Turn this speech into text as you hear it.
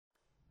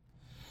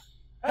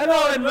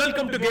Hello and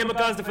welcome to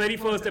Gamercast, the very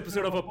first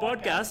episode of our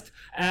podcast.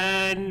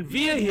 And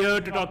we are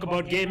here to talk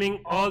about gaming,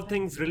 all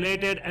things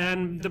related,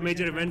 and the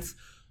major events.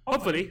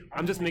 Hopefully,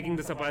 I'm just making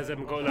this up as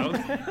I'm going along.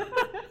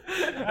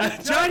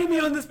 And joining me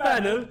on this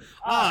panel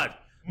are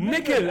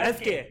Nikhil,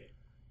 SK.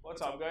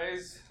 What's up,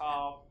 guys?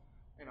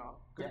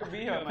 Good to be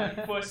here,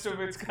 man. First of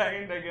its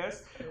kind, I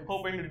guess.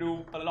 Hoping to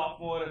do a lot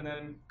more and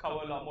then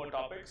cover a lot more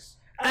topics.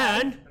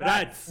 And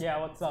Rats. Yeah,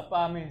 what's up?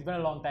 I mean, it's been a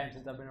long time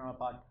since I've been on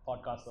a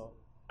podcast, so.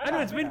 I know,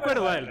 it's been quite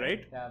a while,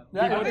 right?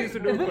 Yeah. Used to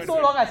do It's been quite so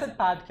a long, I said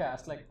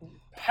podcast. Like,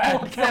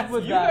 what's up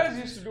with You that? guys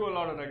used to do a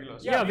lot of regular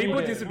stuff. Yeah, we both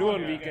did. used to do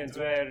on weekends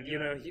where,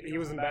 he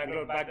was in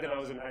Bangalore, back then I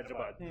was in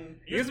Hyderabad. It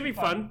used to be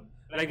fun.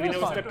 Like, we It was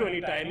never fun. stuck to any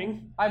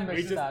timing. I We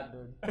miss just- that,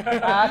 dude.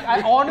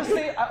 I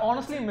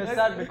honestly miss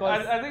that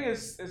because. I think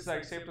it's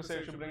like safe to say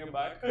we should bring it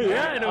back.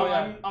 Yeah, I know.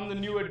 I'm the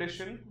new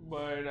addition,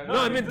 but No,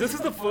 I mean, this is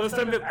the first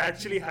time we've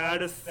actually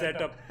had a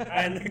setup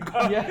and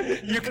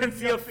you can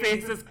see our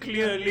faces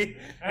clearly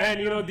and,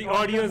 the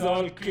audio is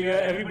all clear.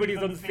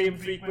 Everybody's on the same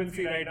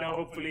frequency right now,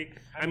 hopefully.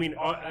 I mean,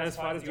 as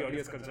far as the audio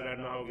is concerned, I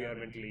don't know how we are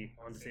mentally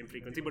on the same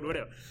frequency, but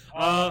whatever.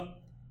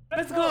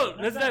 Let's go.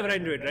 Let's dive right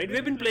into it, right?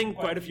 We've been playing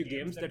quite a few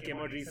games that came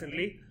out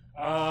recently.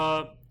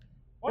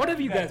 What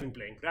have you guys been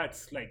playing?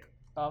 That's like...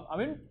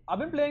 I've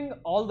been playing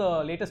all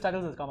the latest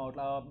titles that's come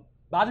out.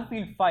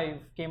 Battlefield 5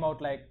 came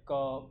out like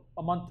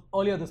a month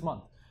earlier this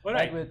month.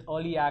 Alright. Right, with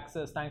early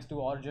access thanks to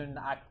Origin,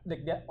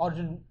 like the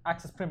Origin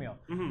Access Premier,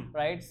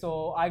 right?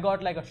 So I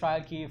got like a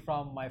trial key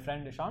from my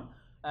friend Ishan,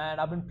 and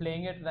I've been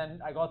playing it. Then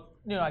I got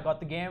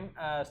the game,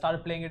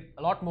 started playing it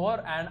a lot more,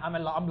 and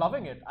I'm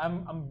loving it.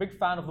 I'm a big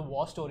fan of the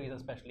war stories,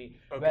 especially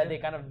where they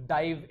kind of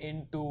dive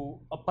into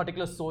a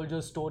particular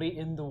soldier's story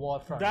in the war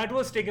front. That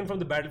was taken from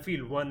the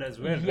Battlefield 1 as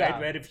well, Yeah. right?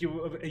 Where if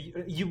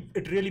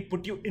it really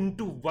put you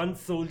into one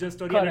soldier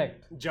story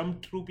Correct. and it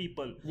jumped through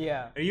people.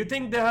 Yeah. Do you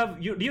think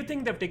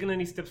they've taken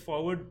any steps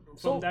forward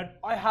from that?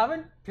 I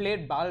haven't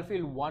played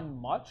Battlefield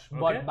 1 much, Okay.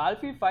 but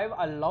Battlefield 5,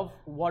 I love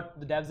what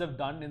the devs have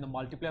done in the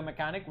multiplayer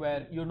mechanic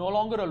where you're no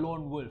longer a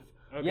lone wolf.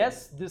 Okay.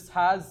 Yes, this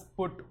has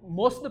put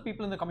most of the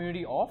people in the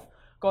community off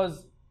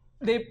because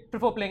they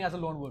prefer playing as a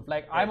lone wolf.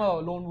 Like, I'm a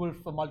lone wolf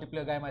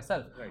multiplayer guy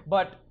myself. Right.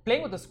 But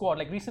playing with a squad,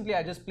 like recently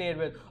I just played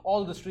with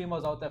all the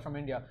streamers out there from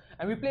India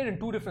and we played in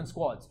 2 different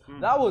squads.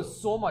 That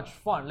was so much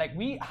fun. Like,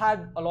 we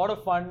had a lot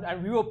of fun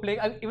and we were playing,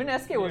 and even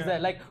SK was there.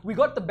 Like, we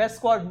got the best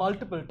squad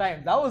multiple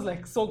times. That was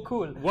like so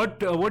cool. What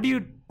do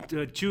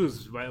you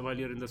choose while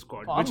you're in the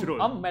squad? Which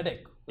role? I'm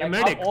medic. You're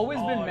Like, medic? I've always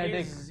been Oh,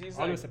 medic. he's Always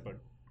like, support.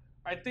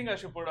 I think I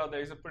should put it out there.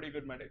 He's a pretty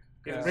good medic.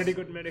 Yeah, 'Cause pretty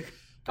good medic.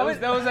 There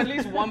was at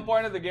least one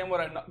point of the game where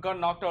I got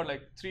knocked out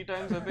like 3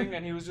 times, I think,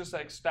 and he was just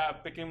like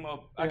stab, pick him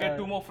up. I Yeah. get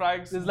 2 more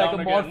frags. There's like down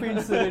a again. morphine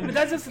But syringe.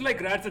 that's just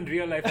like Rats in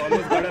real life,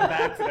 always got a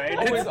backs, right?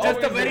 Always- It's just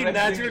a always very arresting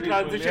natural people,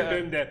 transition to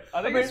yeah. him there.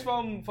 I think it's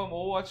from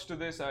Overwatch to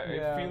this. It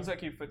Yeah. feels like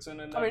he fits in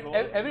that I mean, role.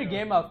 every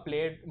game I've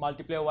played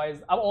multiplayer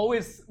wise, I've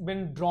always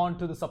been drawn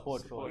to the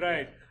support role.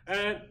 Right.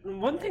 And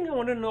one thing I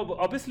want to know,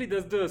 obviously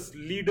there's this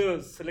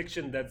leader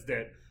selection that's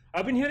there.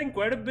 I've been hearing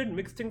quite a bit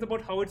mixed things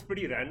about how it's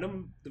pretty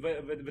random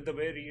with the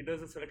way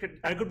leaders are selected.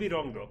 I could be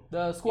wrong though.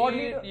 The squad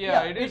Yeah, leader,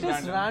 yeah, it is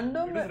random.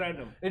 random. It is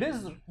random. It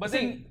is. But see,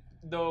 then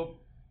the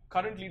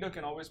current leader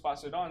can always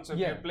pass it on. So if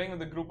Yeah. you're playing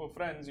with a group of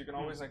friends, you can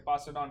always like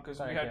pass it on because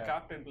we Correct, had yeah.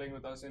 captain playing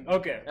with us in.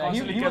 Okay.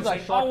 Constantly he kept was our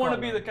saying, shot I want to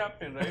caller. be the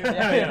captain, right?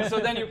 Yeah. So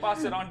then you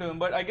pass it on to him.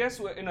 But I guess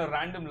in a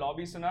random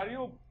lobby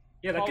scenario,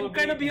 Yeah, that can probably-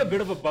 kind of be a bit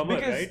of a bummer,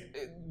 because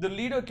right? the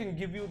leader can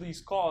give you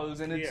these calls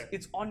and Yeah.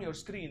 it's on your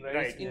screen, right?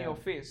 Right, It's in yeah. your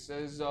face.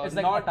 There's It's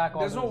like attack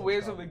there's no orders and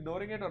ways stuff. of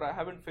ignoring it, or I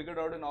haven't figured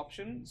out an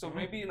option. So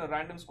maybe in a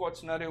random squad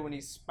scenario when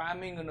he's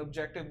spamming an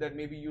objective that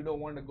maybe you don't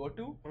want to go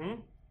to,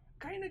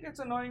 kind of gets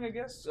annoying, I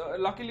guess.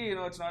 Luckily,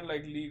 it's not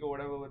like League or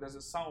whatever where there's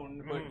a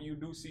sound, but you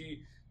do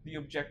see the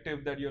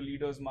objective that your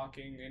leader's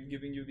marking and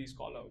giving you these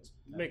callouts.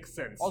 Makes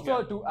sense.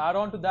 Also, to add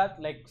on to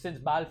that, like since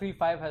Battlefield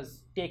 5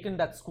 has taken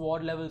that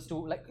squad levels to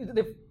like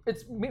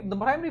it's the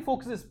primary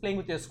focus is playing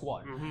with your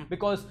squad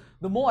because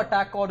the more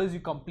attack orders you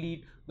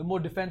complete, the more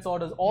defense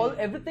orders,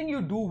 everything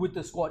you do with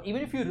the squad,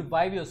 even if you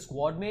revive your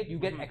squad mate, you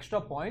get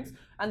extra points,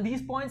 and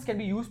these points can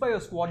be used by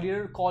your squad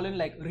leader to call in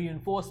like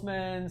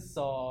reinforcements,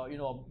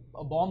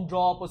 a bomb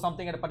drop or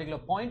something at a particular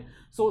point.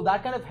 So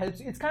that kind of helps.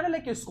 It's kind of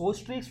like your score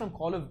streaks from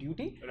Call of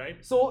Duty.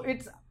 Right. So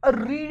it's a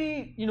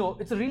really,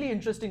 it's a really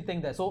interesting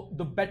thing there. So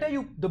the better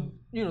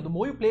the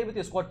more you play with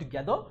your squad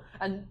together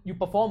and you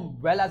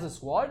perform well as a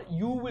squad,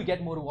 you will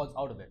get more rewards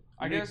out of it.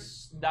 I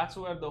guess that's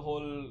where the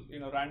whole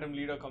random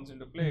leader comes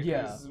into play.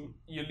 Yeah. Because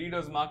your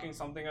leader's marking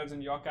something else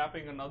and you're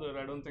capping another.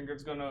 I don't think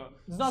it's not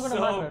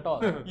gonna matter at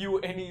all. you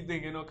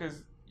anything,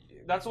 because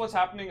that's what's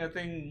happening. I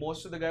think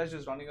most of the guys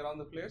just running around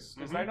the place.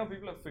 Because right now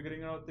people are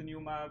figuring out the new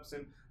maps,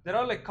 and there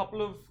are like a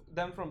couple of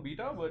them from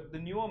beta, but the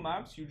newer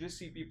maps you just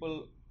see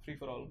people free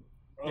for all.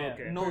 Yeah.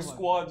 Okay. No pretty much.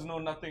 squads, no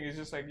nothing. It's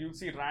just like you'll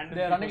see random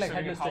They're people running like sitting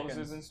in headless houses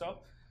chickens. and stuff.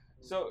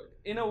 So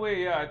in a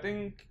way, yeah, I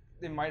think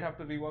they might have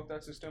to rework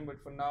that system. But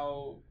for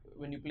now,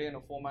 when you play in a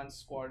 4-man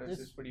squad, it's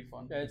just pretty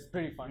fun. Yeah, it's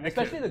pretty fun,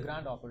 Excellent. especially the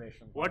grand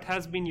operation. What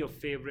has been your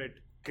favorite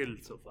kill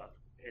so far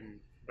in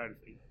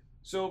Battlefield?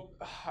 So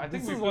I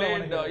think This we is what I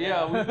played. wanna hear.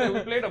 Yeah, we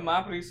played a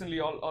map recently.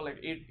 All like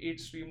eight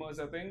streamers,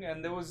 I think,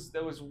 and there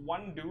was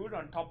one dude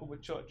on top of a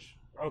church.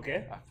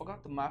 Okay. I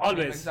forgot the map Always.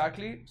 name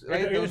exactly.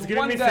 Right, There it's was giving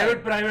one me guy.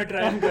 Severed Private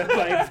Triangle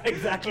vibes.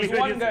 Exactly. There was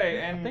what one you guy,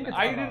 said. and think it's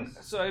I Thanos.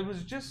 didn't. So it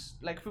was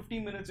just like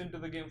 15 minutes into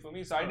the game for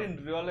me, so I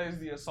didn't realize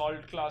the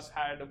assault class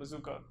had a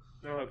bazooka.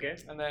 Oh, okay.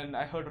 And then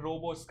I heard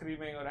Robo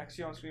screaming or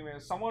Axiom screaming.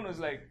 Someone was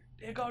like,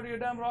 "Take out your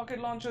damn rocket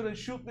launcher and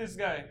shoot this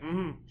guy."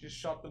 Just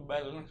shot the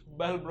bell.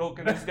 Bell broke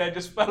and this guy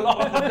just fell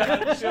off the damn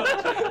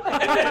church.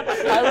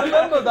 I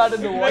remember that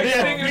in the Next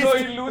voice. thing you know,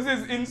 he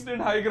loses instant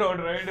high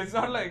ground, right? It's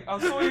not like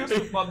I'm so used to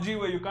PUBG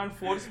where you can't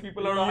force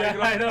people out of high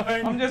Yeah, I ground.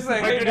 know. I'm just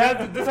like, but hey, it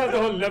has, this has the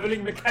whole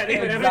leveling mechanic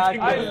and Exactly.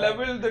 everything. I going on.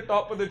 leveled the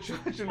top of the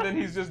church and then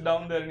he's just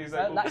down there and he's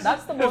like, "Oops."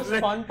 That's the most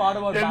Like, fun part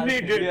about tell me,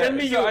 Battlefield. dude, tell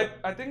me so you.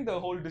 I think the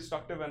whole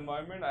destructive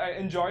environment, I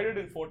enjoyed it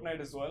in Fortnite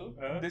as well.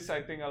 This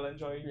I think I'll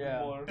enjoy even Yeah.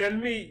 more. Tell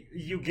me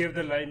you gave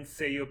the line,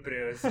 say your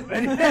prayers.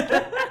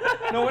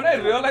 No, when I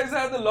realized I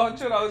had the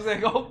launcher, I was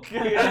like,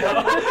 okay.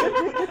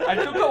 I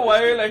took a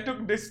while, I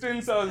took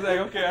distance, I was like,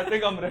 okay, I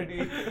think I'm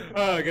ready.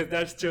 Oh, I guess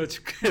that's church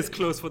is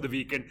closed for the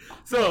weekend.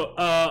 So,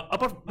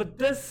 but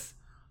this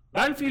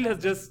Battlefield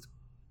has just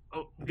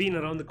been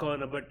around the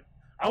corner, but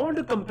I want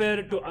to compare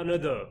it to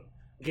another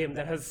game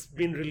that has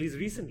been released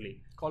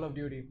recently. Call of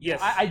Duty. Yes.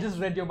 I just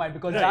read your mind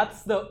because Right.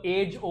 that's the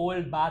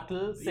age-old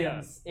battle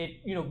Yeah. since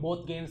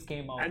both games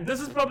came out. And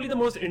this is probably the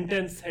most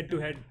intense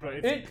head-to-head.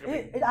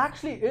 It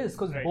actually is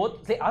because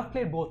Right. I've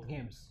played both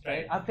games, right?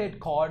 Right. I've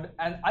played COD,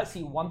 and I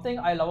see one thing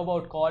I love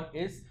about COD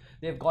is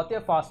they've got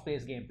their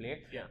fast-paced gameplay.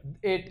 Yeah.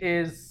 It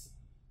is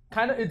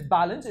it's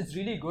balanced. It's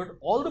really good.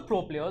 All the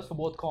pro players for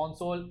both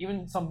console,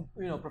 even some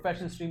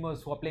professional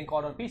streamers who are playing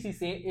COD on PC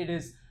say it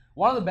is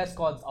one of the best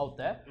CODs out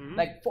there,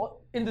 like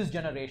in this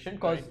generation,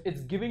 because Right.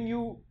 it's giving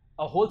you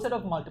a whole set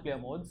of multiplayer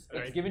modes. It's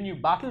Right. giving you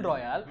battle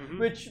royale,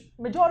 which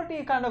majority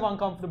are kind of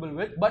uncomfortable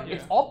with, but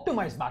it's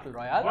optimized battle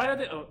royale. Why are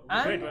they? Oh,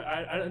 And- wait,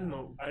 I don't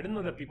know. I didn't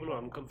know that people are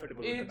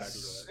uncomfortable with the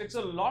battle royale. It's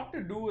a lot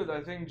to do with,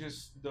 I think,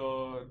 just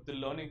the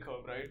learning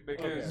curve, right?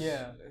 Because Okay.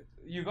 Yeah.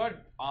 you got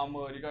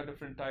armor, you got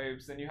different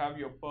types, then you have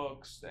your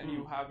perks, then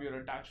you have your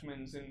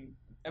attachments, and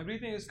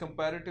everything is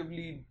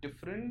comparatively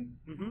different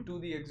to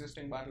the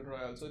existing battle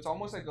royale. So it's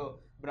almost like a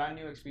brand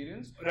new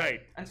experience.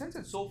 Right. And since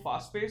it's so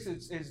fast paced,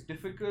 it's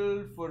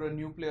difficult for a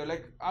new player.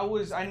 Like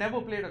I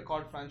never played a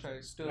COD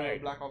franchise till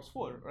Right. Black Ops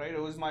 4, right? It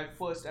was my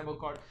first ever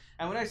COD.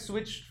 And when I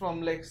switched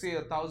from like say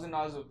 1,000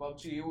 hours of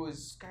PUBG, it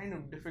was kind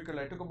of difficult.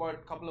 I took about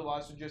a couple of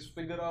hours to just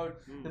figure out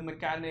the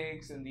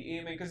mechanics and the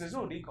aiming because there's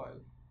no recoil.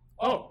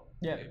 Oh.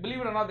 Yeah. Believe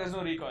it or not, there's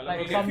no recoil. Like,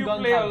 Like, some if you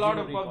guns play a have lot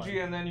zero of recoil.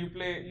 PUBG and then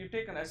you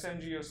take an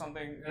SMG or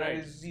something, there Right.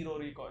 is zero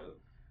recoil.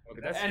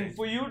 Okay, that's And strange.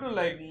 for you to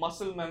like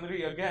muscle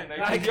memory again,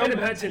 right? I 'Cause can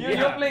imagine, You're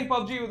yeah. playing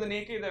PUBG with an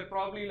AK that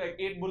probably like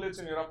 8 bullets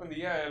and you're up in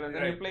the air, and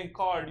then Right. you're playing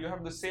COD, you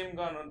have the same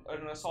gun on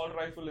an assault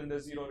rifle and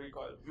there's zero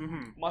recoil.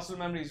 Muscle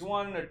memory is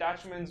one,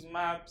 attachments,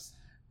 maps,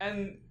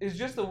 and it's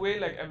just the way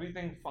like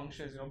everything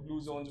functions.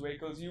 Blue zones,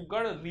 vehicles. You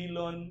gotta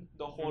relearn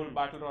the whole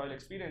battle royale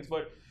experience.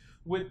 But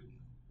with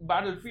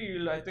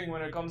Battlefield, I think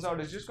when it comes out,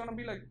 it's just gonna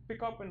be like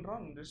pick up and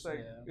run. Just like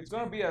it's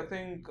gonna be, I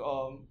think,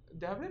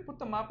 have they put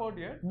the map out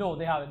yet? No,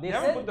 they haven't. They They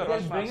haven't said put the they'll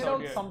rush bring maps it out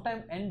out yet.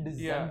 sometime end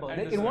December.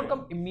 end It won't December.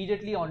 come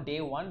immediately on day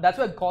one. That's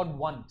why COD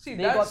won. See,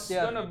 they that's got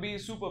their, gonna be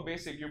super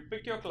basic. You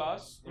pick your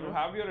class, you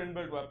have your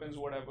inbuilt weapons,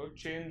 whatever,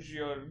 change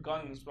your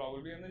guns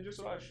probably, and then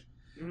just rush.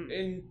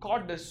 In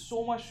COD, there's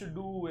so much to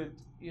do with,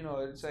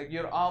 it's like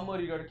your armor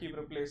you gotta keep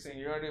replacing,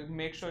 you gotta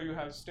make sure you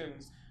have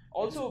stims.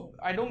 Also,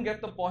 I don't get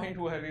the point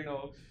where,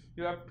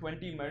 you have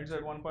 20 meds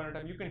at one point in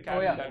time. You can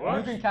carry that you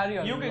much. can carry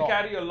a You lot. can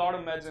carry a lot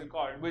of meds in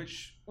COD,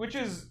 which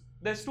is,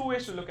 there's two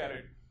ways to look at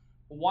it.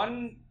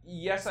 One,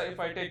 yes, if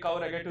I take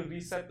cover, I get to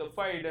reset the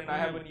fight and I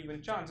have an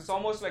even chance. It's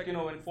almost like,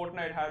 when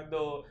Fortnite had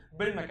the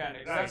build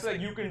mechanics. Right. That's like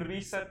you can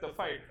reset the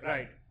fight.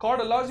 Right.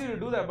 COD allows you to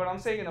do that, but I'm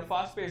saying in a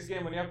fast-paced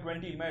game when you have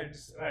 20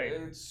 meds, Right.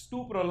 it's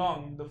too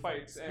prolonged, the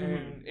fights.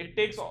 And it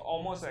takes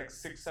almost like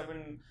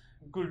 6-7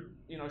 good,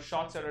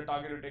 shots at a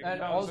target to take And it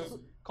down. also- So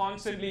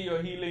constantly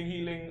you're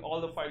healing,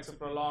 all the fights are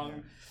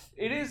prolonged.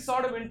 It is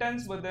sort of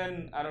intense, but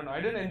then, I don't know,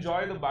 I didn't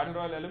enjoy the Battle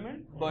Royale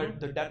element, but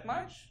the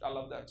deathmatch, I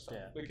love that stuff.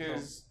 Yeah.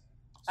 Because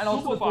And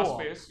also super the co-op.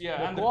 fast-paced, yeah,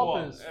 The and the co-op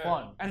co-op. is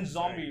fun. And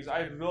zombies,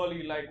 I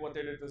really like what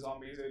they did to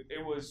zombies.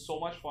 It was so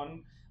much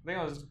fun. I think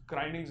I was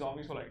grinding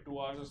zombies for like 2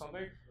 hours or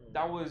something.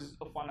 That was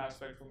a fun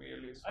aspect for me,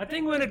 at least. I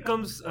think when it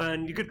comes,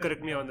 and you could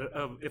correct me on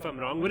if I'm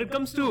wrong, when it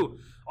comes to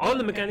all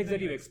the mechanics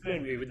that you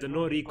explained, with the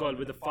no recall,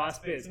 with the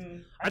fast pace,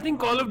 I think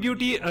Call of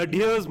Duty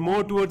adheres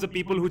more towards the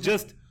people who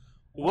just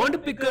want to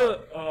pick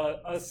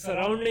a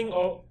surrounding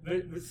of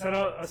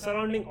a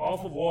surrounding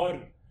of a war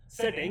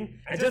setting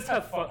and just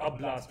have a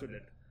blast with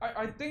it.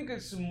 I think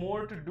it's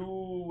more to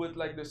do with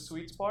like the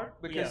sweet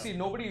spot because Yeah. see,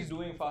 nobody's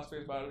doing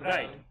fast-paced battle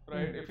Right.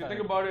 royale, right? If you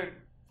think about it,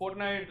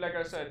 Fortnite, like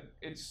I said,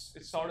 it's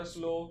sort of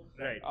slow.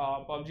 Right.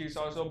 PUBG is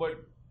sort of slow, but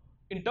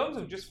in terms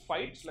of just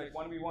fights, like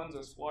 1v1s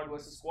or squad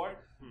versus squad,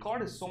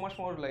 COD is so much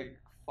more like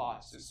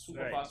fast. It's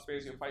super Right. fast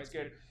paced. Your fights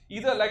get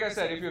either, like I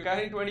said, if you're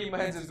carrying 20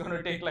 meds, it's going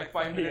to take like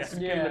 5 minutes to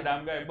kill the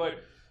damn guy. But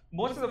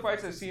most of the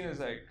fights I've seen is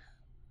like,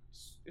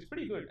 it's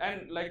pretty good.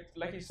 And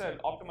like you said,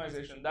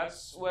 optimization. That's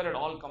where it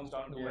all comes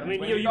down to. Yeah. I mean,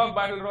 when you- you talk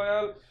battle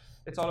royale,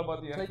 it's all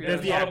about the FPS.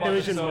 There's the it's all about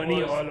Activision money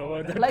servers. all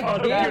over the Like Call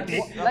of day, Duty.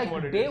 That's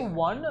what it day is.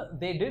 one,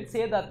 they did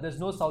say that there's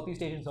no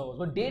Southeast Asian servers,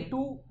 but day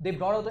two, they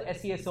brought out the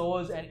SEA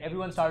servers and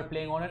everyone started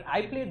playing on it. I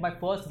played my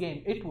first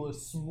game; it was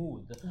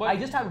smooth. But- I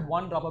just had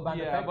one rubber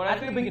band effect but I at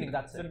the think beginning.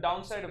 That's the it.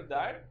 downside of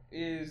that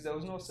is there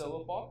was no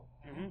server pop.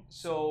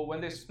 So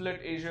when they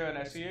split Asia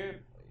and SEA,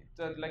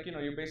 like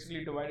you're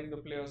basically dividing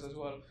the players as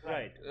well.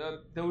 Right.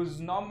 There was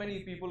not many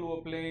people who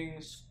were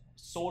playing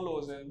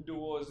solos and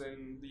duos in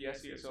the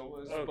SEA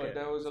servers, Okay. but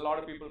there was a lot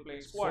of people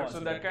playing squads. Squads, So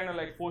that kind of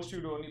like forced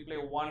you to only play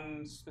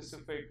one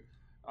specific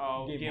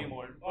game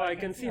mode. Oh, I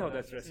can see how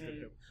that's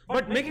restrictive.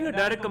 But making a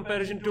direct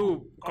comparison to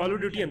Call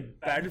of Duty and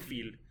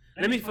Battlefield,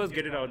 let me first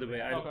get it out of the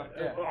way.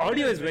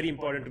 Audio is very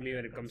important to me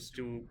when it comes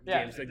to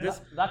games like this.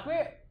 That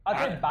way, I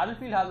think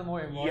Battlefield has a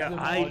more immersive Yeah,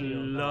 I audio.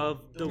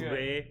 love the Yeah.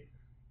 way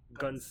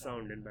guns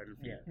sound in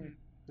Battlefield. Yeah.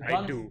 I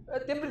Guns- do.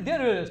 They're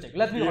realistic.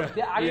 Let's be honest.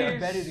 They're actually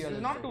It's- very realistic.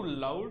 It's not too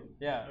loud.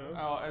 Yeah.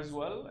 As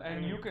well,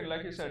 and you can,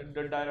 like you said,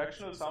 the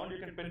directional sound you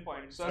can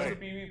pinpoint. So as a Right.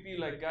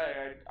 PvP guy,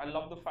 I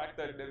love the fact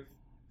that they've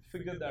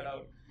figured that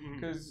out,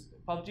 because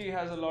PUBG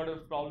has a lot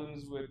of problems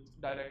with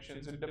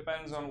directions. It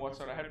depends on what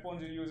sort of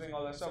headphones you're using,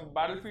 all that stuff.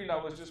 Battlefield, I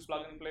was just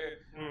plug and play,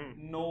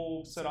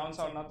 no surround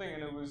sound, nothing,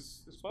 and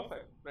it's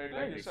perfect, right?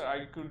 Like you said,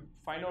 I could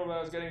find out where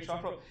I was getting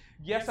shot from.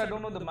 Yes, I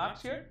don't know the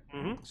maps yet,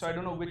 so I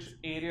don't know which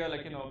area.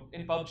 Like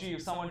in PUBG,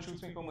 if someone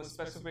shoots me from a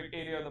specific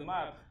area of the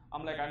map,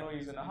 I'm like, I know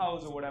he's in a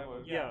house or whatever.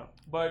 Yeah.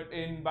 But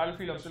in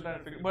Battlefield, I'm still trying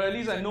to figure. But at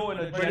least I know in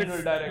a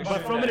general direction.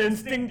 But from an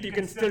instinct, you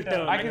can still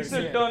turn. I can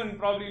still turn and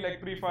probably like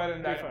pre-fire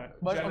in that. Pre-fire.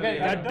 But general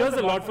again, area. That does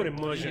a lot for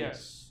immersion.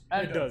 Yes.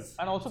 It does.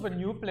 And also for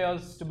new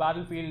players to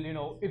Battlefield,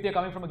 if they're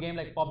coming from a game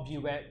like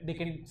PUBG where they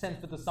can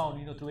sense with the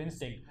sound, through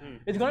instinct,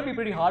 it's going to be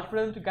pretty hard for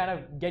them to kind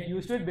of get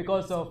used to it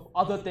because of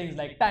other things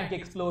like tank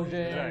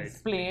explosions,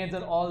 Right. planes,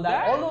 and all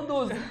that. All of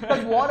those,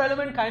 that war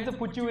element kind of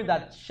put you in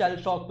that shell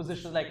shock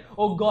position. Like,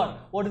 oh god,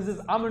 what is this?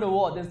 I'm in a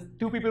war. There's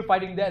two people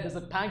fighting there. There's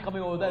a tank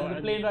coming over there. There's a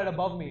and plane right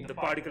above me. The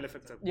particle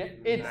effects are Yeah,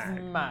 it's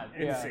mad.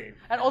 Insane.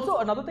 And also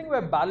another thing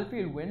where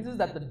Battlefield wins is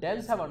that the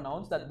devs have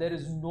announced that there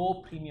is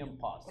no premium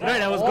pass.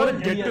 Right, I was All going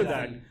to get to DLC.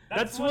 that.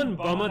 That's one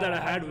bummer that I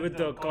had with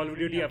the Call of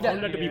Duty. I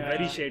found that to be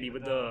very shady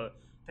with the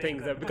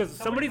things because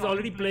somebody's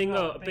already paying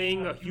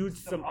a huge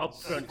sum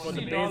upfront for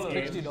the base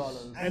game,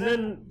 $60. and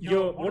then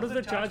what is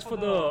the charge for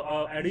the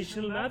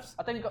additional maps?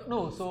 I think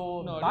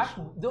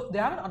they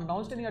haven't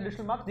announced any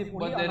additional maps. They've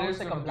only But there announced is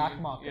like a gonna black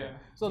be, market. yeah.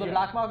 So the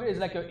black market is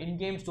like your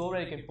in-game store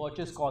where you can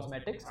purchase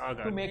cosmetics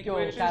Okay. to make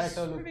your Which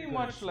character is look pretty good.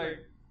 much like,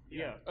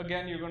 Yeah.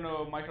 again, you're going to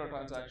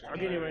microtransaction.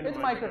 Again, you're It's into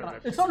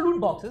microtransactions. It's not loot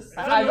boxes.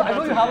 not I loot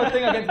know you have a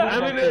thing against loot I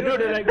mean, boxes.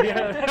 no,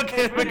 like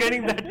okay, we're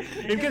getting that.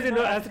 Because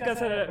Asuka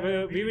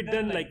said we've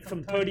done like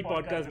some 30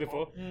 podcasts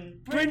before.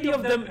 20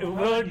 of them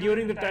were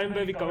during the time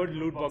where we covered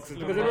loot boxes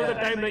because it was the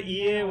time that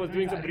EA was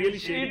doing some really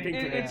shady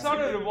things. It's sort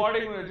of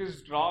rewarding when it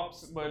just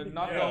drops, but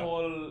not the Yeah.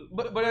 whole.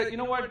 But you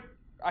know what?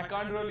 I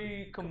can't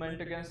really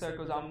comment against that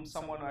because I'm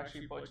someone who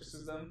actually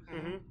purchases them.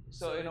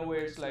 So in a way,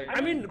 it's like. I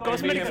mean,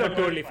 cosmetics are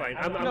totally fine.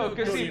 No,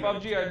 because totally see,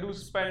 PUBG, I do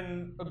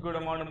spend a good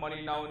amount of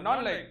money now.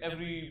 Not like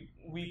every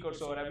week or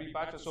so, or every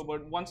patch or so,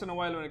 but once in a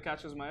while when it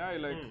catches my eye.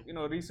 Like,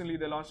 recently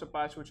they launched a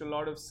patch which a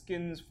lot of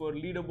skins for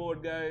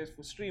leaderboard guys,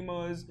 for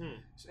streamers.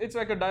 So it's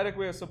like a direct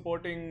way of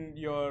supporting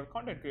your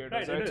content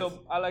creators, Right, it So is.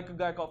 I like a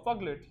guy called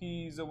Fuglet.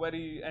 He's a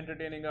very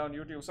entertaining guy on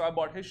YouTube. So I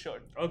bought his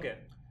shirt. Okay.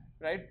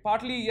 Right?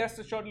 Partly, yes,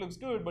 the shirt looks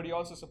good, but you're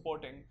also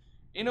supporting.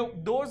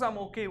 Those I'm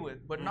okay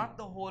with, but not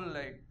the whole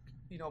like,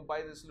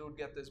 buy this loot,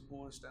 get this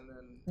boost, and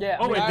then. Yeah.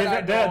 Oh wait,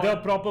 I they're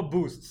don't- proper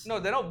boosts. No,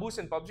 they're not boosts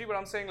in PUBG, but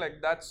I'm saying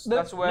like that's The-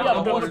 where yeah,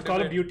 the but whole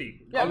Call of debate-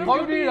 Duty. Yeah, Call of Call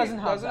of Duty Duty doesn't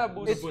have doesn't that. have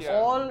boosts, It's yeah.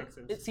 all. Makes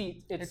sense. It's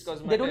It's they don't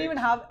cosmetic. even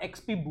have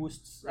XP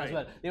boosts as Right.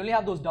 well. They only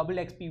have those double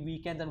XP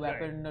weekends and Right.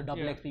 weapon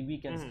double Yeah. XP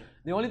weekends.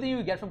 The only thing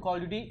you get from Call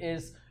of Duty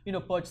is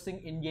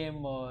purchasing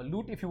in-game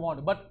loot if you want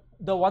to. But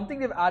the one thing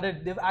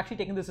they've actually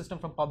taken the system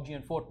from PUBG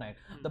and Fortnite,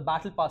 the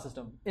battle pass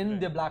system in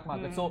their black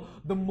market. So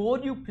the more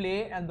you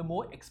play and the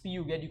more XP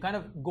you get, you kind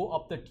of go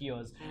up the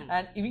tiers.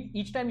 And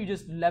each time you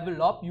just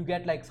level up, you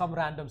get like some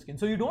random skin.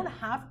 So you don't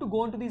have to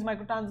go into these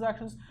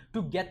microtransactions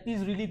to get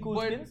these really cool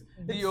But skins.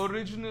 the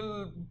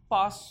original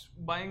pass,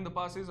 buying the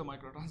pass is a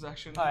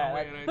microtransaction in yeah, a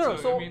way, yeah. right? No,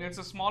 so, so- I mean, it's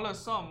a smaller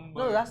sum.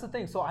 But No, that's the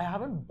thing. So I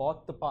haven't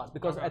bought the pass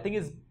because I think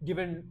it's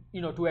given,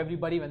 to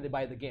everybody when they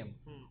buy the game.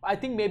 I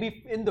think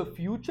maybe in the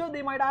future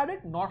they might add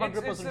it. Not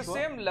 100% it's the sure.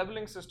 same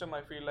leveling system,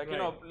 I feel. Like,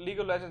 League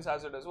of Legends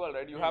has it as well,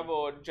 right? You have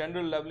a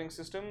general leveling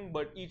system,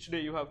 but each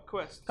day you have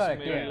quests. Correct,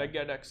 Maybe yeah. like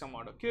get X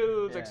amount of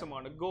kills, X Yeah.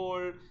 amount of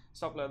gold,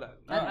 stuff like that.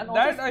 And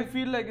That also- I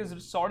feel like is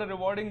sort of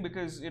rewarding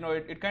because,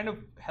 it kind of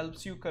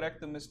helps you correct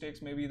the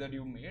mistakes maybe that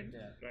you made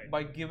Right.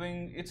 by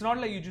giving, it's not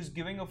like you're just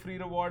giving a free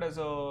reward as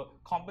a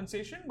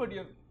compensation, but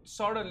you're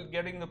sort of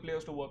getting the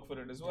players to work for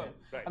it as well.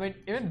 Right. I mean,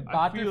 even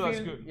I feel that's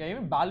Battlefield, good. yeah,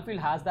 even Battlefield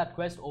has that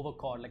quest over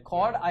COD. Like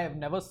COD, I have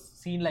never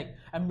seen like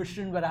a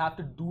mission where I have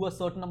to do a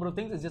certain number of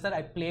things. It's just that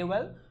I play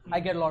well, I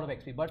get a lot of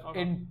XP. But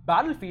in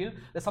Battlefield,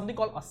 there's something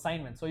called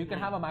assignments. So you can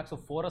have a max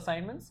of 4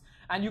 assignments,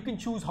 and you can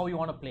choose how you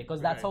want to play,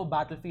 because that's how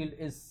Battlefield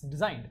is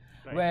designed.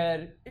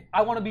 Where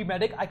I want to be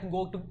medic, I can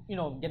go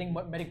to getting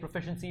medic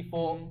proficiency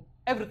for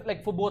everything,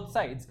 like for both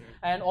sides,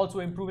 and also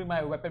improving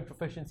my weapon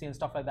proficiency and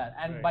stuff like that.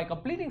 And by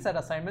completing said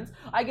assignments,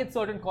 I get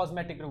certain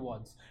cosmetic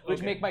rewards,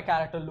 which make my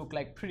character look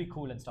like pretty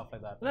cool and stuff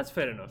like that. That's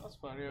fair enough. That's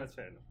fun, yeah. That's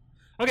fair enough.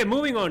 Okay,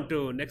 moving on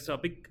to next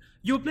topic.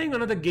 You were playing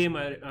another game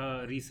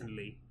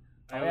recently.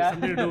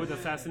 Something to do with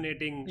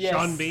assassinating Yes.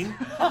 Sean Bean,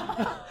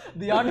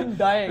 The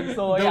Undying.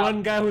 So the yeah.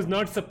 one guy who's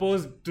not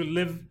supposed to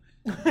live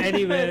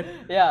anywhere.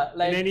 Yeah,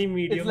 like any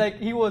medium. It's like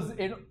he was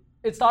in.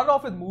 It started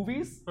off with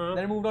movies, then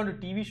it moved on to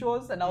TV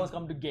shows, and now it's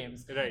come to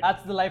games. Right.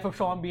 That's the life of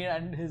Sean Bean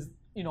and his,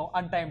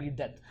 untimely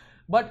death.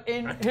 But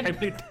in I'm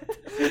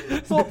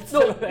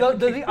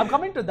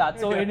coming to that.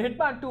 So in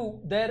Hitman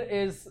 2,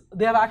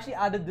 they have actually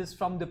added this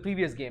from the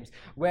previous games,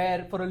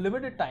 where for a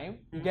limited time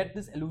you get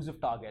this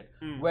elusive target,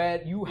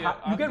 where you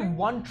get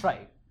one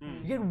try.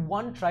 You get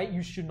one try.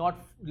 You should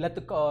not let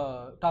the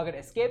target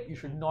escape. You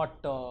should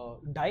not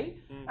die,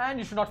 and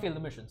you should not fail the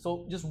mission.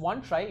 So just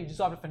one try. You just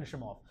have to finish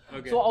him off.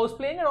 Okay. So I was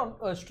playing it on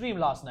a stream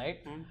last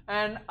night,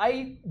 and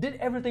I did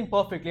everything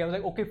perfectly. I was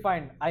like, okay,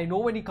 fine. I know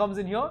when he comes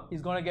in here,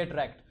 he's gonna get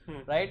wrecked,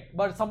 right?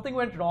 But something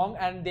went wrong,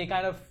 and they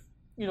kind of,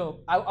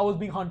 I was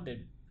being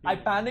hunted. I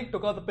panicked,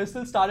 took out the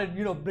pistol, started,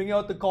 bringing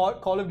out the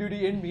Call of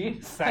Duty in me.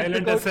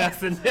 Silent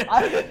assassin.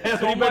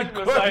 So much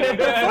was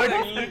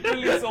silent.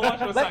 Literally so much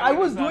was silent. Like I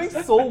was doing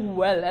so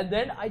well, and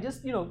then I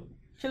just,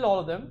 killed all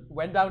of them,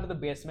 went down to the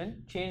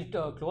basement, changed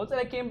clothes, and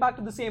I came back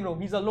to the same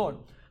room. He's alone.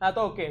 And I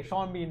thought, okay,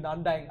 Sean Bean,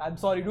 Undying. I'm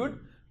sorry, dude.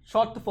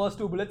 Shot the first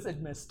 2 bullets,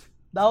 it missed.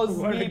 That was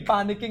me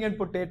panicking and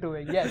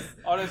potatoing. Yes.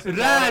 Honestly,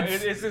 Rats,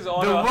 it's his the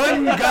honor.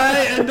 one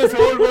guy in this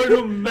whole world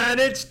who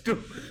managed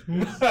to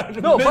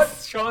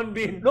miss Sean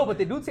Bean. No, but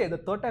they do say the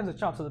third time's a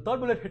charm. So the third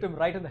bullet hit him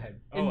right in the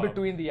head,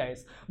 between the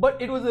eyes. But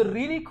it was a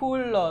really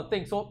cool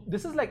thing. So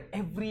this is like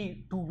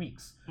every 2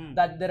 weeks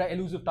that there are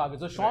elusive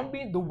targets. So Sean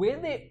Bean, the way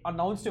they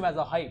announced him as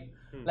a hype,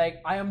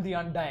 like, I am the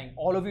Undying.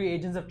 All of you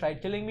agents have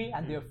tried killing me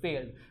and they have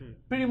failed.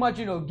 Pretty much,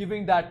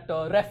 giving that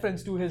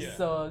reference to his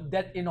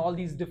death in all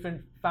these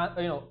different,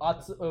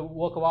 arts,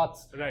 work of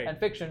arts and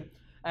fiction.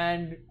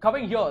 And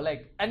coming here,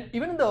 like, and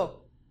even in the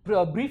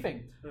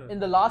briefing, in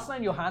the last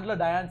line, your handler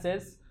Diane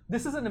says,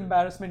 "This is an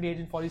embarrassment,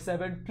 Agent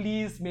 47.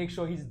 Please make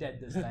sure he's dead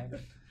this time."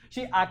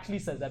 She actually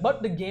says that.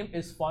 But the game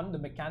is fun, the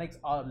mechanics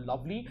are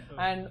lovely,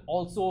 and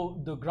also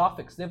the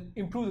graphics. They've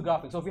improved the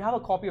graphics. So if you have a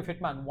copy of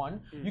Hitman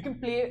 1, you can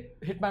play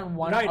Hitman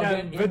 1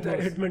 again with the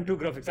Hitman 2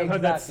 graphics. I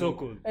heard that's so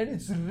cool. And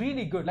it's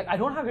really good. Like, I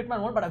don't have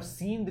Hitman 1, but I've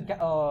seen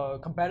the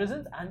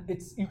comparisons, and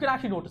you can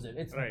actually notice it.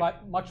 It's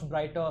much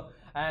brighter,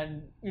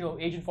 and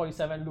Agent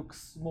 47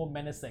 looks more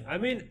menacing. I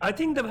mean, I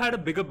think they've had a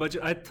bigger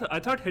budget. I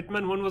thought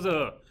Hitman 1 was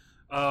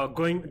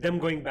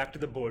going back to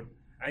the board.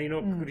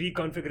 And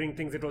reconfiguring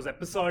things. It was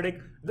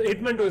episodic. The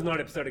Hitman 2 is not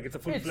episodic. It's a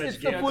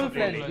full-fledged game. It's a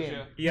full-fledged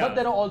game. Yeah. But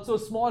there are also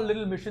small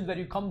little missions where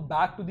you come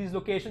back to these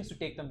locations to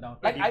take them down.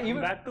 Like you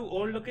come back to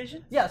old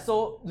locations? Yeah.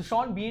 So the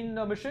Sean Bean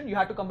mission, you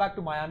had to come back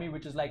to Miami,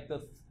 which is like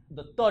the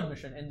third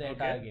mission in the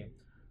entire game.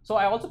 So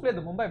I also played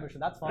the Mumbai mission.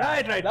 That's fun.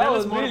 Right. That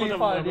was really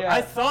fun. Yeah.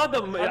 I saw the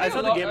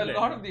gameplay. A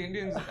lot of the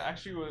Indians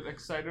actually were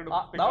excited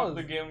to pick up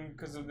the game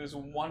because of this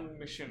one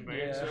mission,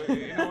 right? Yeah. So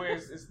in a way,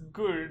 it's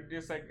good.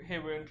 It's like, hey,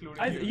 we're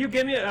including you. You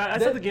gave me. I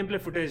saw the gameplay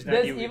footage.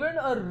 There's even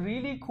a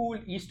really cool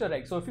Easter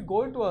egg. So if you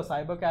go into a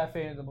cyber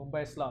cafe in the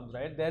Mumbai slums,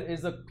 right, there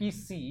is a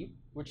PC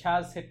which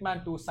has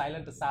Hitman 2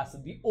 Silent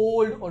Assassin, the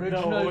old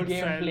original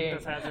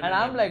gameplay. And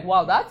I'm like,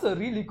 wow, that's a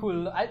really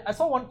cool. I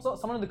saw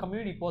someone in the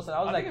community post it.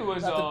 I think it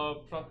was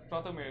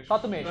Prathamesh.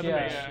 Prathamesh,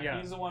 yeah.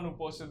 He's the one who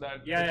posted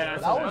that. Yeah.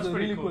 That was a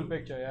really cool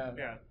picture,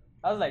 yeah.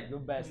 That was like the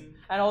best.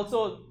 And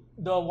also,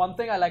 the one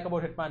thing I like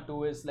about Hitman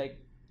 2 is like,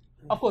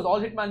 of course, all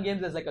Hitman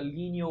games there's like a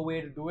linear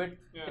way to do it.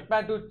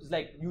 Hitman 2 is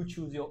like you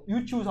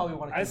choose how you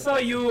want to. I saw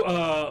you.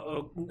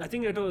 I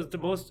think it was the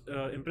most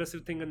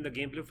impressive thing in the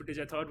gameplay footage.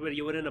 I thought where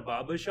you were in a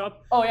barber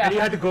shop. Oh yeah. And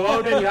you had to go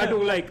out and you had to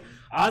like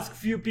ask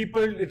few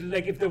people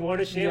like if they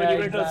want to shave, and you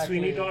went all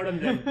Sweeney Todd on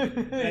them.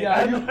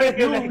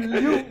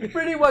 You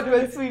pretty much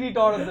went Sweeney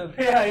Todd on them.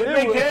 Yeah, you're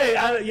like, hey,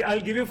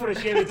 I'll give you for a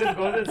shave. It just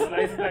goes and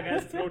slices that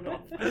guy's throat off.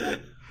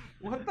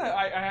 What the?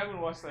 I haven't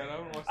watched that.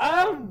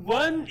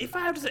 If I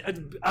have to say,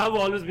 I've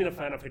always been a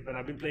fan of Hitman.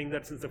 I've been playing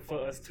that since the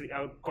first 3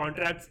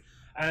 Contracts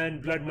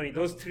and Blood Money.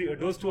 Those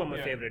two are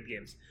my favorite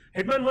games.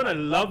 Hitman 1, I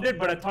loved it,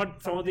 but I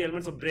thought some of the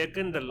elements were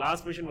broken. The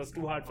last mission was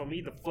too hard for me,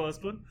 the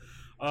first one.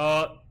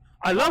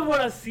 I love what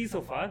I see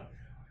so far.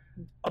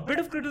 A bit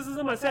of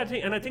criticism, I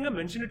think I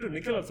mentioned it to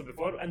Nikhil also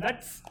before, and I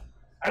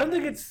don't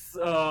think it's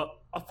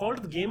a fault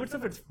of the game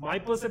itself. It's my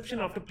perception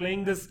after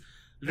playing this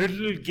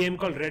little game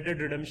called Red Dead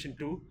Redemption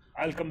 2.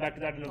 I'll come back to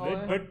that in a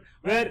bit. But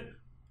where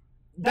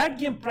that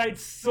game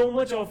prides so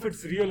much of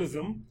its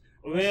realism,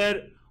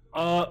 where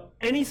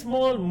any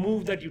small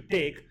move that you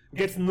take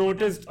gets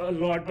noticed a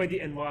lot by the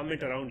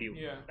environment around you.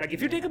 Yeah. Like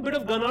if you take a bit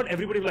of gun out,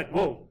 everybody will be like,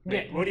 whoa,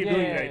 Yeah. what are you Yeah,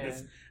 doing yeah, like yeah.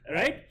 this,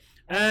 right?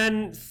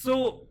 And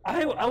so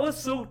I was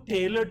so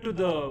tailored to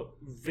the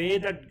way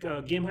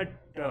that game had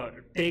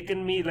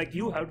taken me. Like,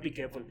 you have to be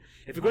careful.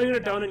 If you're going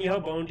into town and you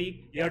have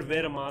bounty, you have to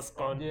wear a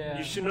mask on. Yeah.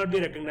 You should not be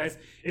recognized.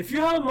 If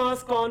you have a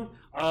mask on,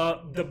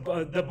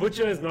 the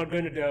butcher is not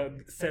going to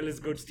sell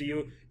his goods to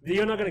you.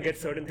 You're not going to get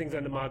certain things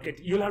on the market.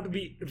 You'll have to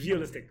be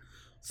realistic.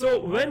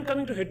 So when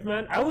coming to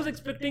Hitman, I was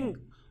expecting.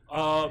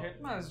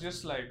 Hitman's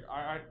just like,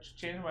 I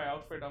changed my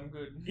outfit, I'm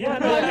good. Yeah,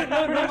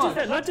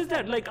 not just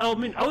that. Like, I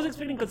mean, I was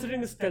expecting,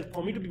 considering it's stealth,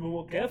 for me to be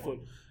more careful.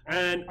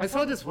 And I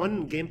saw this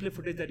one gameplay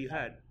footage that you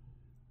had,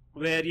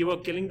 where you were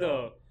killing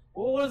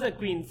what was that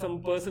queen?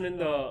 Some person in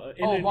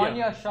India.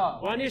 Vanya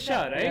Shah. Vanya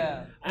Shah, right?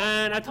 Yeah.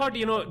 And I thought,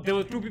 there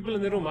were two people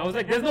in the room. I was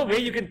like, there's no way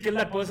you can kill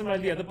that person while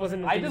the other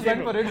person is I in the just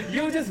same went room. for it.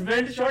 You just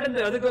went, shot, and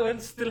the other girl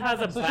still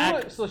has a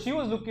back. So she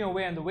was looking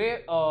away, and the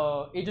way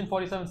Agent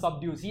 47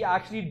 subdues, he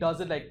actually does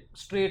it like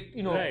straight,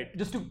 Right.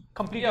 just to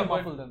completely Yeah,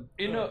 but muffle them.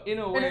 in a way, In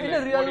a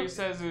like, real- what he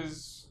says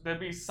is there'll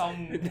be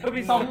some. There'll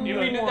be some We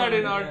did nuance, that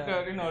in our,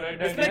 yeah.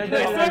 Red It's Dead.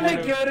 like, it's not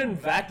like you're in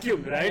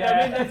vacuum, right? Yeah.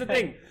 I mean, that's the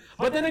thing.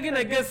 But then again,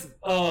 I guess,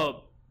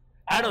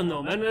 I don't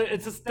know, man.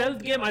 It's a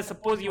stealth game. I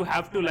suppose you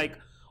have to, like,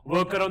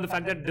 work around the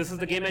fact that this is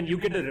the game and you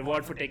get a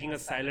reward for taking a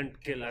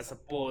silent kill, I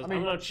suppose.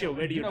 I'm not sure.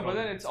 Where do you No, draw but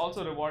then it? it's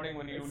also rewarding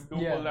when you do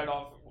Yeah. pull that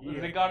off,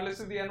 regardless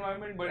of the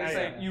environment. But it's Yeah,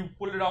 like yeah. you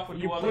pull it off with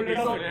You two other pulled it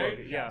people, off, right?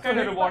 yeah. It's kind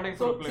of rewarding for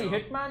So the see,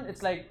 player. Hitman,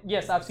 it's like,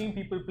 yes, I've seen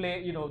people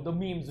play, the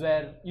memes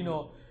where,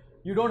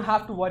 you don't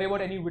have to worry about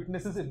any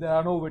witnesses if there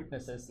are no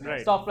witnesses,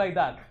 Right. stuff like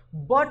that.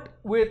 But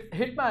with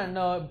Hitman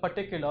in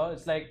particular,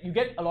 it's like you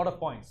get a lot of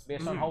points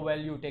based on how well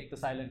you take the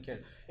silent kill.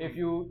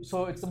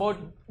 So it's about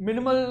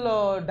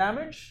minimal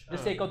damage,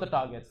 just take out the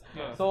targets.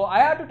 Yeah. So I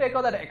had to take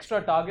out that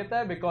extra target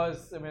there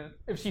because, I mean,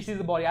 if she sees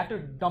the body, I had to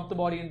dump the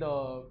body in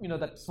the,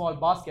 that small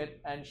basket,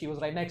 and she was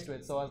right next to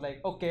it. So I was like,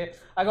 okay,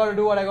 I gotta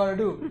do what I gotta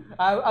do.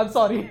 I'm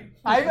sorry.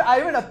 I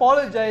even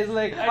apologize,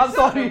 like, I'm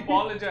sorry.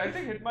 Apologize. I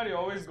think Hitman, you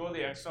always go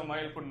the extra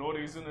mile for no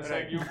reason. It's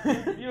like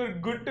you're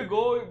good to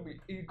go,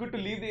 you're good to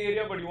leave the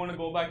area, but you want to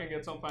go back and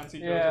get some fancy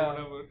kills Yeah. or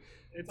whatever.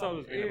 It's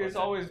always been about It's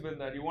always been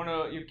that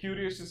you're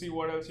curious to see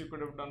what else you could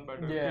have done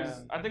better. Yeah.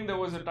 Because I think there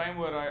was a time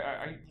where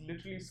I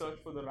literally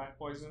searched for the rat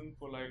poison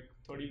for like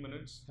 30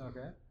 minutes.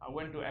 Okay. I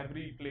went to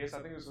every place.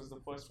 I think this was the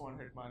first one,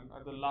 Hitman,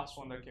 the last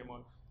one that came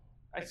out.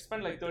 I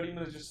spent like 30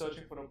 minutes just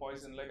searching for a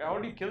poison. Like, I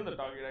already killed the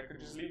target. I could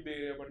just leave the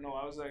area, but no,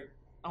 I was like,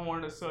 I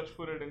wanted to search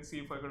for it and see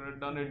if I could have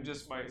done it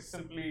just by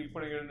simply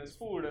putting it in his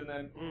food and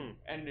then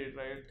end it,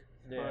 right?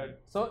 Yeah.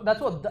 But So that's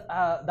what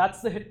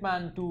that's the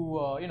Hitman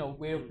 2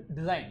 way of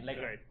design. Like,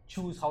 Right.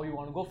 choose how you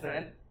want to go for it. Right.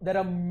 And there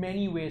are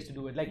many ways to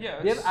do it. Like,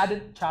 Yeah, they've it's-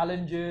 added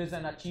challenges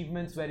and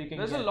achievements where you can.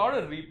 there's a get. lot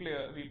of replay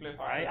factors.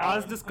 I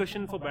asked this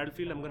question for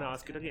Battlefield. I'm going to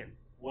ask it again.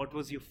 What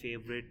was your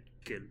favorite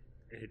kill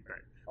in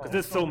Hitman? Because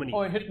there's so many.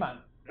 Oh, in Hitman.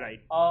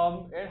 Right.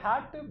 It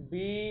had to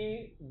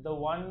be the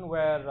one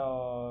where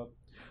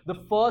the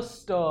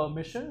first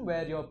mission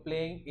where you're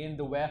playing in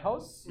the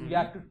warehouse. You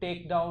have to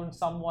take down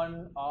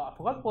someone. I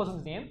forgot the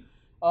person's name,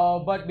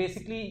 but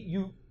basically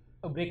you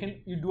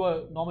you do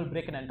a normal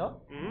break and enter.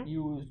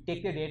 You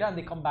take their data and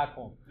they come back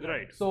home.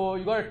 Right. So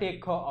you gotta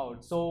take her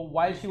out. So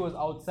while she was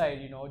outside,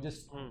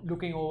 just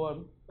looking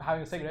over,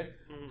 having a cigarette,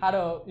 had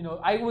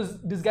I was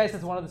disguised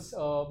as one of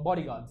the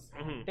bodyguards.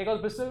 Take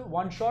out the pistol,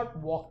 one shot,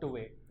 walked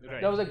away.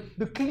 Right. That was like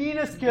the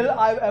cleanest kill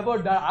I've ever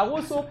done. I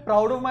was so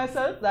proud of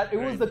myself that it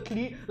was the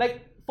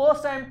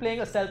first time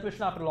playing a stealth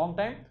mission after a long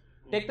time.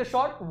 Take the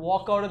shot,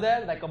 walk out of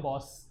there like a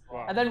boss.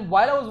 Wow. And then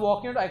while I was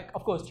walking out, I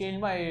of course changed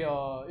my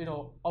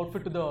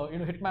outfit to the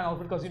Hitman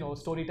outfit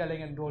because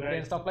storytelling and roleplay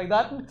and stuff like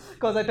that,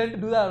 because I tend to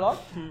do that a lot.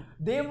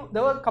 There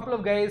were a couple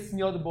of guys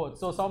near the boat.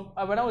 So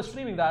when I was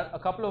streaming that, a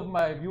couple of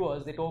my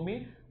viewers, they told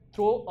me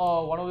throw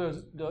one of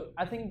those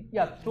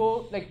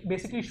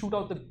basically shoot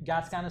out the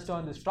gas canister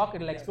on this truck,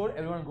 it'll explode,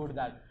 everyone go to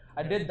that.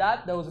 I did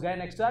that. There was a guy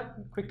next to that,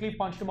 quickly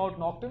punched him out,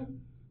 knocked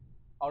him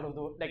out of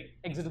the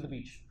exited the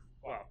beach.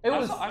 Wow.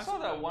 I saw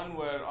that one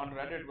where on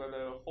Reddit where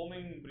the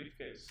homing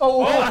briefcase.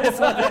 I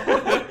saw that.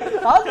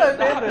 That was my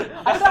favorite.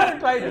 I still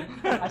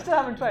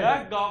haven't tried it.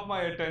 That got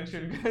my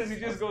attention because he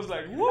just goes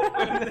like whoop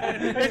and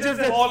then It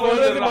just follows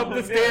follows him around. up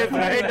the stairs,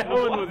 right? That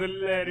one was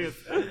hilarious.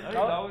 That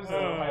was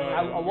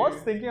I was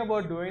thinking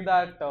about doing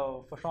that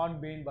for Sean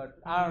Bean, but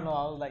I don't know.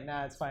 I was like,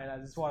 nah, it's fine. I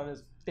just wanted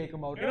to take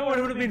him out. You know what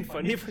would have been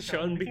funny for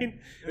Sean Bean?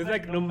 It's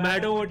like, no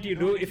matter what you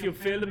do, if you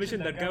fail the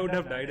mission, that guy would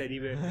have died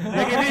anyway.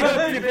 Like, if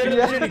you fail the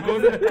mission, he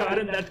goes in a car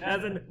and that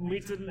hasn't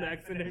meets with an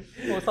accident.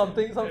 Or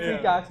something, some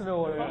freak accident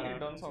or whatever. Probably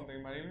done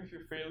something, man. Even if you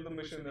fail the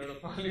mission, they would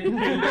have probably killed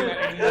him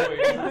anyway.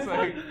 It's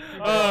like,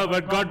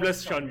 But God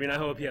bless Sean Bean. I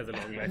hope he has a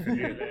long life in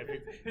real life.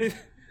 It's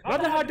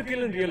not that hard to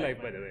kill in real life,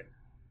 by the way.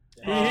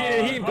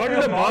 He got in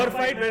a bar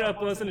fight where a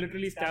person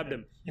literally stabbed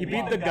him. He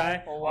beat the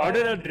guy,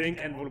 ordered a drink,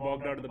 and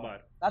walked out of the bar.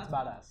 That's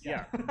badass.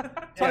 Yeah.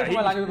 Sorry for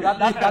my language, but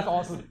that's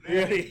awesome.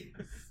 Really.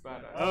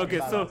 badass. Okay,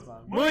 so Badass, man.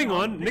 moving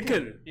on,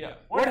 Nikhil. Yeah.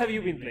 What have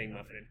you been playing,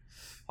 my friend?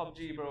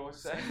 PUBG, bro.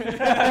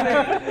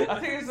 I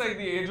think it's like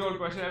the age-old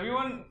question.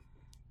 Everyone,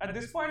 at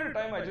this point in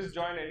time, I just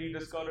join any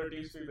Discord or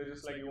TeamSpeak. They're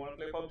just like, you want to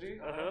play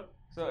PUBG? Uh-huh.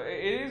 So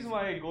it is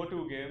my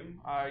go-to game.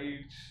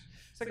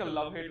 It's like a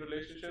love-hate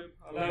relationship.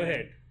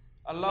 Love-hate.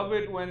 I love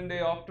it when they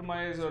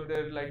optimize or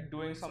they're like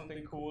doing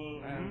something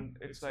cool and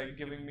it's like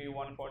giving me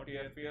 140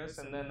 FPS,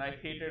 and then I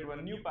hate it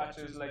when new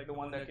patches like the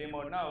one that came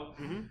out now,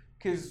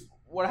 because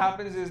what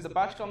happens is the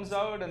patch comes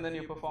out and then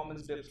your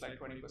performance dips like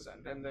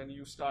 20%, and then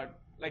you start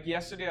like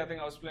yesterday I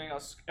think I was playing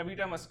every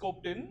time I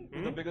scoped in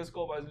with the bigger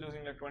scope I was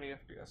losing like 20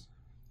 FPS.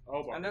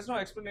 Oh, wow. And there's no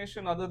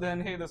explanation other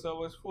than, hey, the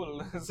server's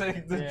full. It's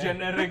like the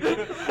generic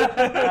The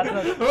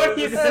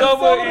server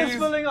server is is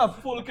filling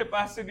up. full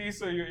capacity,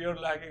 so you're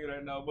lagging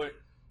right now. But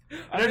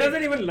That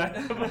doesn't even line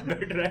up a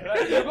bit,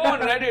 right? you go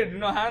on Reddit,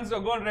 hands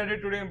go on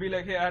Reddit today and be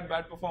like, hey, I had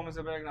bad performance.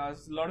 I'm like, nah,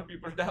 there's a lot of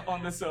people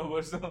on the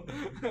server, so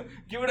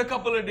give it a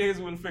couple of days,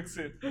 we'll fix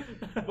it.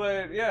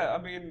 But yeah,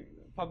 I mean,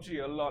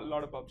 PUBG, a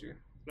lot of PUBG.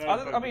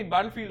 I mean,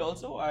 Battlefield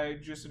also. I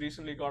just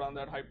recently got on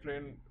that hype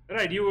train.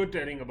 Right, you were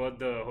telling about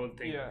the whole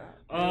thing. Yeah.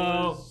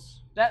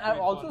 That I've Quite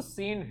also fun.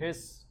 seen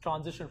his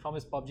transition from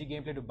his PUBG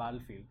gameplay to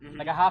Battlefield.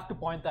 Like I have to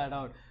point that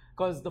out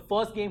because the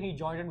first game he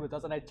joined in with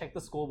us and I checked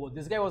the scoreboard.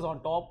 This guy was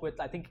on top with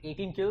I think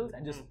 18 kills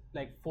and just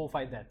like 4 or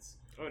 5 deaths.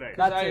 All right.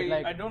 That's it.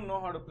 Like I don't know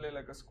how to play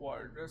like a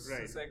squad. It's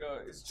Right.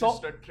 it's so,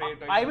 just a trait.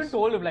 I even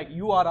told him like,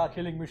 you are our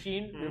killing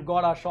machine. We've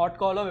got our shot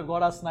caller. We've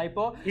got our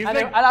sniper. He's and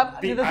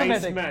like this is the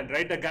amazing. Iceman,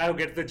 right? The guy who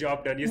gets the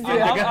job done. You see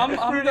Yeah, the guy.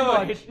 I'm Pretty the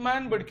much.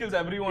 hitman, but kills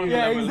everyone.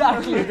 Yeah, on the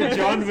level. exactly.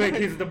 John Wick,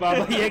 he's the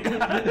Baba Yaga.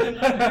 You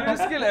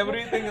just kill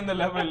everything in the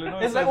level.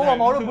 It's like, oh,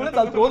 I'm out of bullets.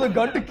 I'll throw the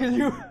gun to kill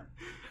you.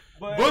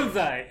 But,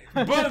 Bullseye.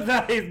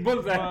 Bullseye is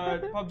bullseye.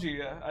 but PUBG,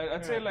 yeah,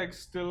 I'd say like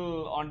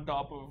still on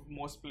top of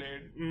most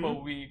played per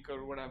week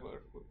or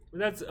whatever.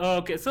 That's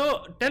okay.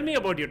 So tell me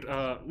about your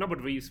no,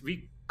 but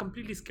we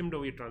completely skimmed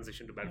over your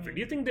transition to Battlefield.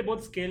 Do you think they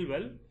both scale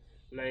well,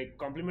 like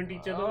complement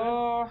each other?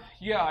 well?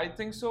 Yeah, I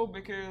think so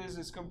because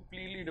it's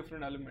completely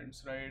different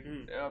elements, right?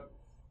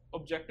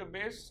 Objective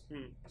based,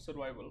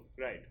 survival.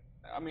 Right.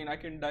 I mean, I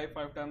can die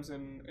 5 times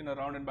in a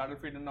round in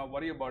Battlefield and not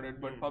worry about it.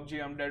 But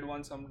PUBG, I'm dead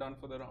once, I'm done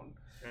for the round.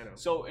 I know.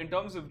 So in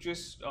terms of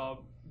just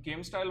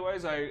game style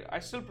wise, I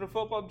still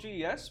prefer PUBG,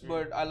 yes,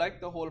 but I like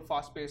the whole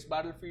fast-paced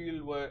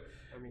Battlefield where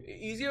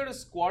easier to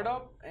squad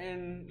up,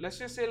 and let's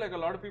just say like a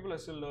lot of people are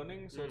still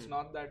learning, so it's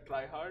not that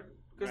try hard.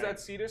 Because Right.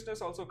 that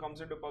seriousness also comes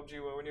into PUBG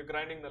where when you're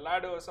grinding the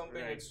ladder or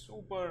something, Right. it's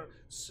super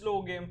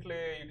slow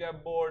gameplay. You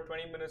get bored,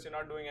 20 minutes you're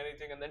not doing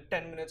anything, and then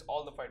 10 minutes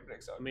all the fight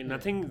breaks out. I mean,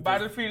 nothing.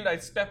 Battlefield, I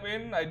step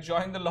in, I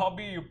join the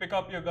lobby, you pick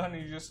up your gun,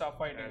 and you just start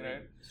fighting,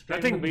 right?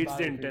 Nothing with beats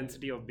the Battlefield.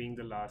 intensity of being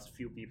the last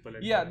few people.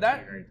 In Yeah, PUBG,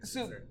 that. right?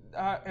 So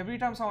So- every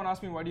time someone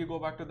asks me why do you go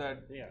back to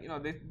that, Yeah.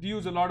 they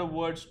use a lot of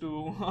words to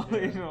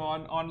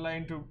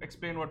online to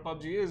explain what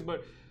PUBG is,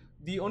 but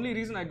the only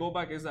reason I go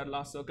back is that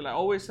last circle. I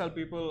always tell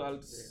people,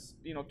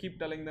 keep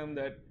telling them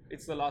that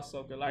it's the last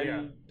circle.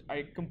 I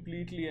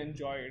completely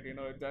enjoy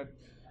it, that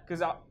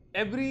because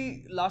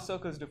every last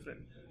circle is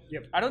different.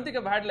 Yep. I don't think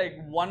I've had like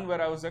one where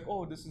I was like,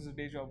 oh, this is a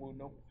deja vu.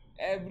 No,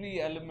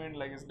 every element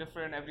like is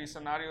different. Every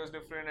scenario is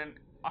different, and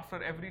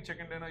after every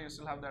chicken dinner, you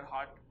still have that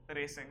heart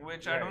racing,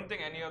 which I don't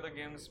think any other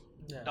game's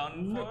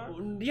done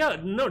for.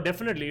 No,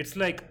 definitely. It's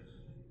like,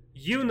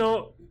 you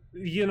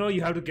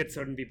have to get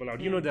certain people out.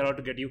 You know they're out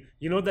to get you.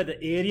 You know that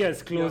the area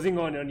is closing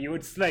on you.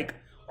 It's like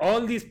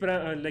all these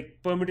like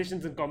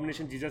permutations and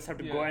combinations. You just have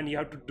to go and you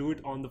have to do it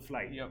on the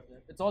fly. Yep.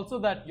 It's also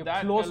that you're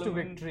That close to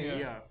element, victory,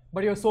 Yeah.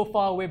 but you're so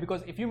far away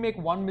because if you make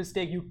one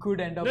mistake, you could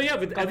end up. No, yeah.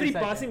 With coming every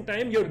second. passing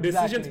time, your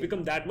decisions Exactly.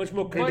 become that much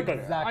more But critical.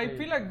 Exactly. I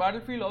feel like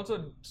Battlefield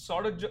also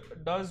sort of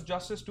does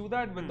justice to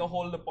that with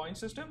the point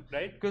system.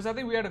 Right. Because I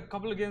think we had a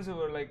couple of games that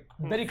were like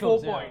Very 4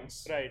 close, yeah.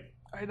 points. Right.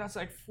 That's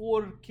like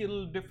 4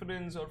 kill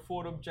difference or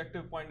 4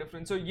 objective point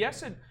difference. So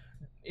yes,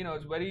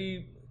 it's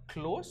very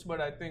close, but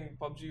I think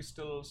PUBG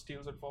still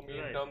steals it for me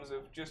in terms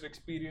of just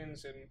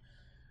experience, and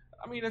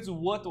I mean it's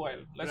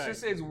worthwhile. Let's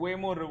just say it's way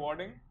more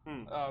rewarding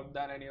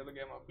than any other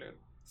game I've played.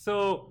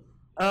 So,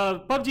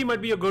 PUBG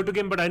might be your go-to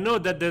game, but I know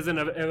that there's an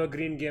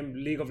evergreen game,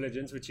 League of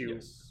Legends, which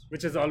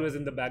is always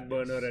in the back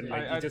burner, and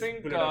like you I just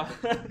think pull it up.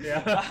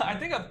 I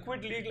think I've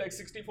quit League like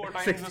 64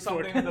 times 64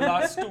 or something in the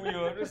last 2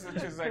 years,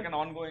 which is like an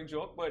ongoing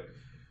joke. But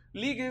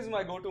League is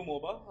my go-to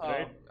MOBA.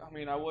 Right. I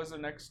mean, I was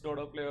an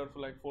ex-Dota player for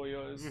like 4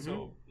 years,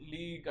 so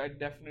League I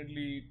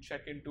definitely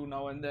check into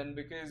now and then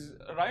because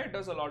Riot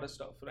does a lot of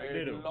stuff, right?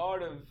 They do. A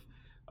lot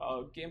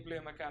of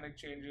gameplay mechanic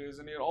changes,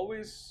 and you're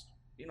always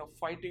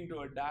fighting to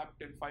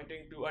adapt and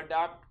fighting to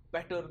adapt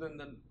better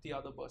than the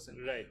other person,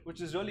 Right.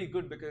 which is really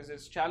good because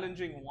it's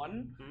challenging.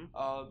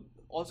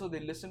 Also they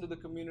listen to the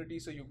community,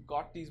 so you've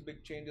got these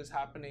big changes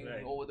happening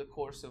over the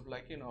course of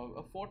like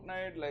a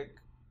fortnight, like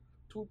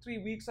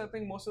 2-3 weeks. I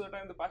think most of the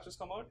time the patches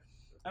come out,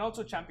 and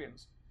also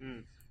champions.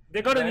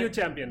 They got a new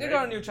champion. They right?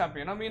 got a new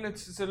champion. I mean,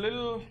 it's a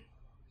little.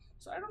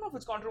 So I don't know if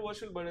it's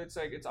controversial, but it's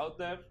like it's out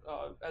there.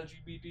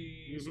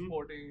 LGBT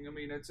supporting. I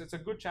mean, it's a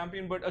good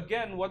champion. But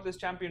again, what this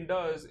champion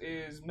does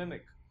is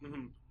mimic.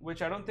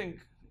 which I don't think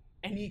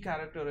any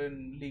character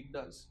in League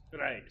does.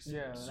 Right.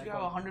 Yeah. So like you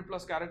have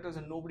 100+ characters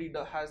and nobody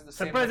has the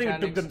Surprising same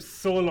it took them mechanics.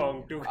 so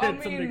long to get I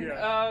something. mean,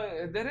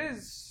 Yeah. there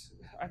is,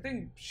 I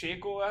think,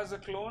 Shaco as a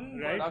clone,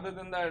 Right. but other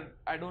than that,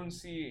 I don't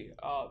see,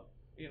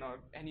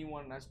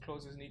 anyone as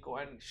close as Nico.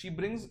 And she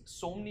brings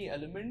so many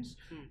elements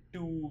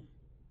to,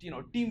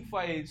 team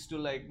fights, to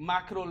like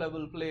macro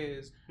level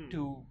plays,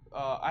 to,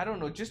 I don't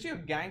know, just your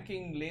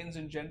ganking lanes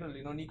in general.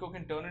 Nico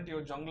can turn into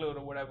your jungler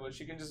or whatever.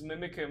 She can just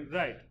mimic him.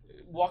 Right.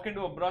 Walk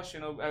into a brush,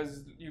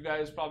 as you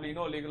guys probably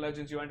know, League of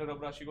Legends, you enter a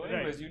brush, you go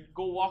anyways. You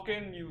go walk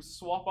in, you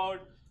swap out,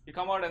 you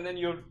come out, and then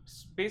you're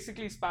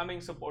basically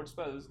spamming support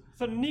spells.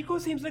 So Nico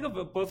seems like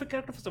a perfect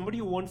character for somebody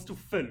who wants to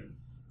fill.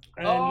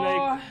 And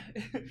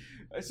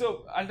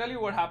So I'll tell you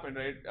what happened,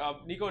 right?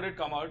 Nico did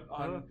come out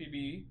on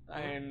PBE,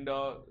 and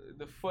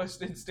the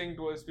first instinct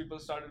was people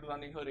started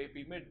running her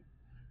AP mid.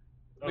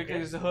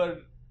 Because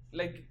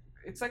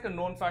it's like a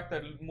known fact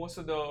that most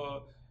of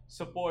the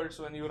supports,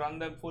 when you run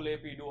them full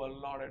AP, do a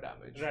lot of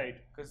damage. Right.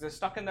 Because they're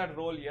stuck in that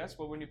role, yes,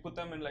 but when you put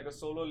them in like a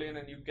solo lane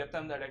and you get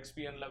them that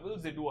XP and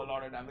levels, they do a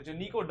lot of damage. And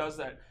Nico does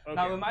that.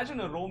 Now imagine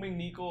a roaming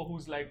Nico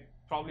who's like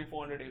probably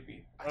 400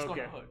 AP. That's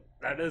gonna hurt.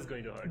 That is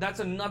going to hurt. That's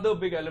another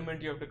big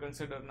element you have to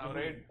consider now,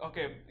 right?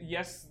 Okay,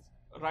 yes,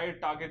 Riot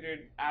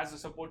targeted as a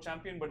support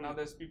champion, but now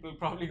there's people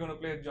probably going to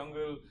play at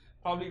jungle,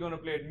 probably going to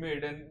play at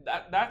mid, and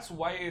that's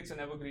why it's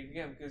an evergreen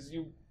game, because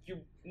you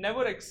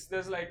never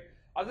there's like,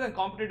 other than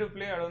competitive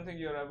play, I don't think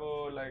you're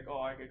ever like,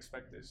 oh, I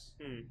expect this,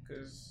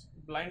 because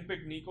blind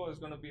pick Nico is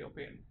going to be a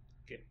pain.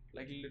 Okay.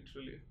 Like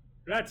literally.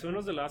 Rats, when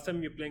was the last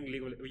time you're playing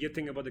League of Legends? You're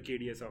thinking about the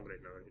KDA song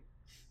right now, right?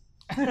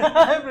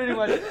 Pretty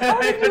much. How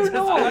did you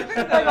know? Like,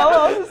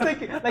 I was just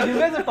thinking, like, you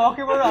guys are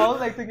talking about it, I was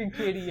like thinking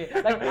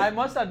KDA. Like, I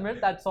must admit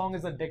that song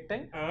is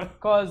addicting.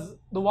 Because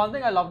the one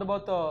thing I loved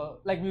about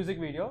the music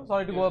video,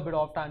 sorry to go a bit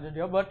off tangent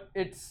here, but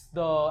it's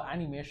the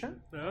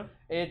animation.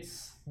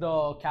 It's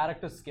the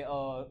characters,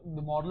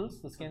 the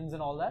models, the skins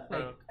and all that.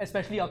 Like,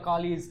 especially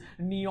Akali's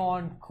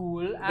neon,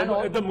 cool.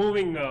 And the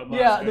moving mask.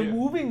 Yeah, the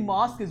moving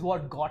mask is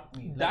what got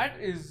me. That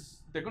is...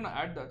 They're gonna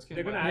add that skin.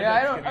 They're gonna right?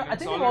 add Yeah, that skin. I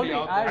think they've already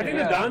out there. added. I think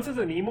the dance is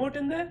an emote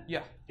in there.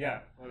 Yeah. Yeah.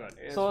 Oh God.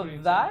 It's So pretty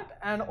that,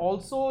 and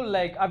also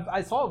like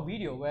I saw a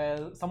video where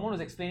someone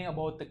was explaining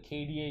about the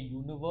KDA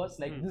universe.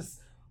 Like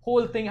this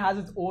whole thing has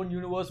its own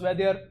universe where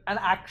they're an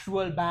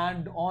actual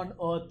band on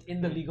Earth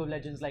in the League of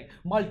Legends, like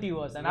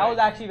multiverse. And that was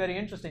actually very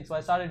interesting. So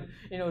I started,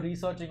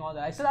 researching all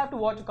that. I still have to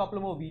watch a couple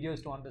of more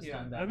videos to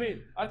understand that. I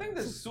mean, I think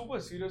they're super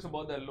serious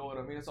about their lore.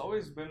 I mean, it's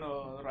always been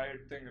a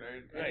Riot thing,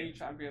 right? Any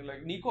champion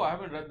like Nico, I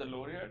haven't read the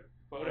lore yet,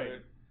 but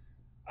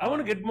I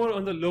want to get more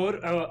on the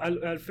lore.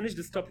 I'll finish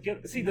this topic here.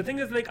 See, the thing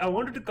is, like, I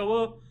wanted to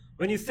cover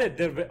when you said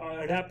they're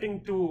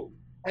adapting to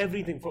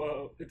everything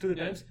to the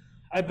times.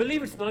 I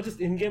believe it's not just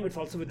in game; it's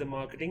also with the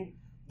marketing.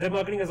 Their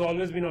marketing has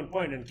always been on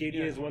point, and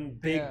KDA is one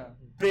big.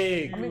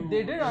 I mean,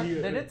 they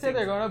did say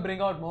they're gonna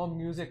bring out more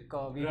music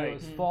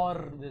videos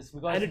for this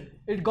because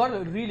it got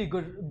a really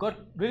good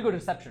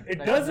reception.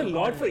 It does a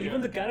lot for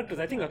even the characters.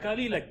 I think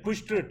Akali like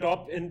pushed to the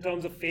top in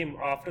terms of fame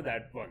after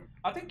that one.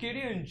 I think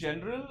KDA in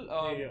general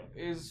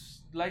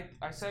is like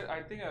I said.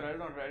 I think I read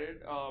it on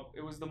Reddit.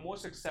 It was the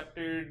most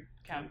accepted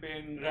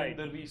campaign in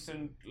the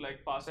recent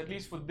past, at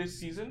least for this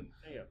season,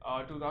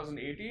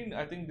 2018.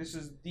 I think this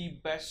is the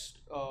best.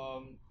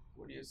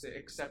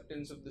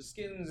 Acceptance of the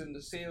skins and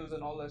the sales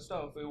and all that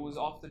stuff. It was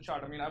off the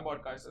chart. I mean, I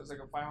bought Kai'Sa. It's like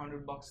a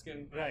 $500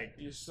 skin. Right.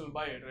 You still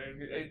buy it, right?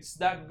 It's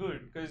that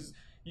good because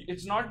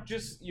it's not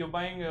just you're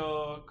buying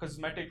a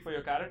cosmetic for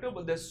your character,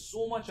 but there's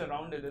so much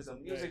around it. There's a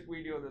music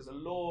video, there's a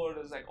lore,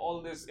 there's like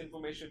all this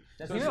information.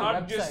 So it's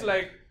not just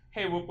like,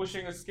 hey, we're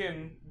pushing a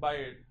skin, buy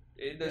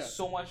it. There's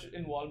so much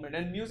involvement,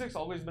 and music's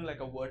always been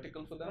like a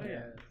vertical for them.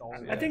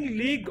 I think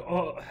League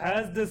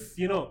has this,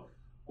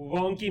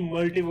 wonky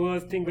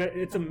multiverse thing where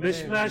it's a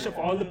mishmash of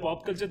all the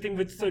pop culture thing,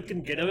 which so it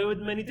can get away with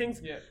many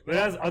things.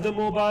 Whereas other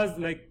MOBAs,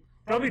 like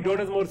probably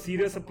Dota's more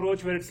serious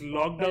approach where it's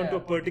locked down to a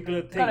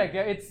particular thing. Correct.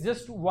 Yeah, it's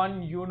just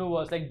one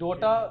universe. Like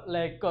Dota,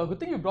 good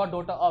thing you brought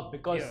Dota up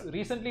because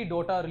recently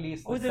Dota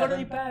released the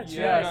 7.20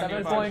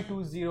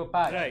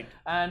 patch. Right.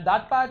 And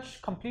that patch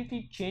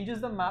completely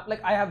changes the map.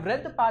 Like I have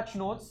read the patch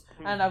notes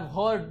and I've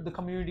heard the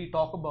community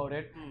talk about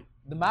it.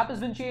 The map has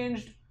been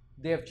changed.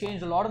 They have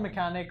changed a lot of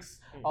mechanics.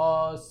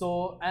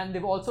 And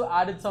they've also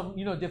added some,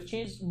 they've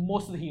changed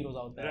most of the heroes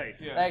out there. Right.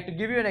 Yeah. Like to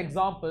give you an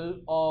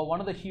example, one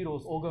of the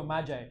heroes, Ogre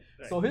Magi.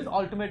 So his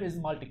ultimate is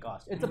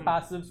multicast. It's a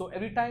passive. So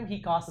every time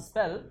he casts a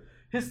spell,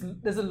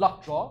 there's a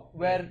luck draw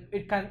where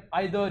it can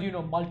either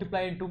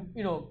multiply into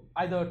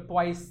either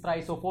twice,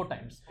 thrice, or 4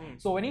 times.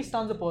 So when he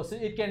stuns a person,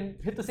 it can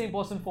hit the same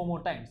person 4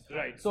 more times.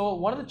 Right. So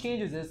one of the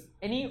changes is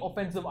any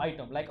offensive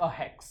item like a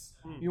hex.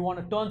 You want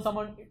to turn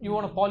someone, you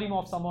want to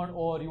polymorph someone,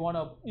 or you want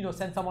to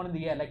send someone in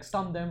the air, like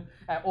stun them,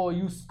 or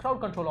use crowd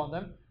control on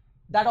them.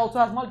 That also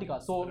has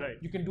multicast. So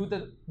you can do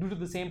to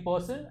the same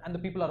person and the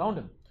people around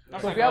him.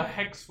 That's so like if you have a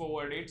hex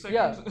forward 8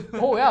 seconds. Yeah.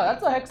 Oh yeah,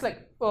 that's a hex.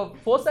 Like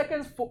 4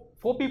 seconds,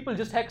 4 people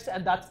just hex,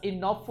 and that's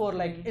enough for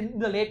like in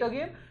the later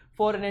game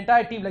for an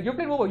entire team. Like you're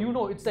playing MOBA, you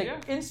know, it's like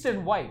Yeah. instant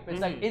wipe.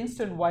 It's like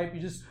instant wipe.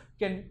 You just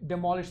can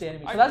demolish the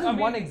enemy. So that's just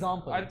one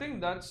example. I think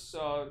that's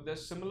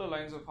there's similar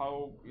lines of how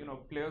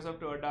players have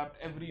to adapt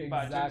every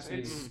patch. Exactly.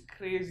 It's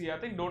crazy. I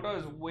think Dota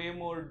is way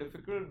more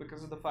difficult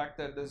because of the fact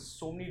that there's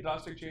so many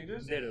drastic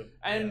changes. They do.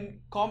 And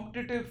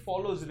competitive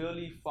follows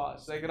really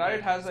fast. Like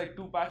Riot has like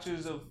 2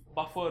 patches of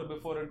buffer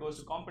before it goes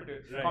to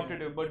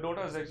competitive. But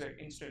Dota is like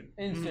instant.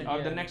 Instant.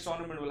 The next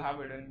tournament will have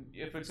it, and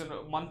if it's a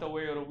month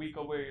away or a week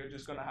away, you're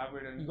just gonna have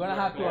it. And You're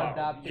gonna have to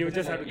adapt. You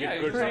just have to get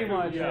good. pretty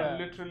much.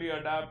 Literally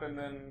adapt and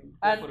then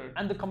go for it.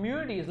 And the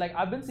community is like,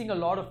 I've been seeing a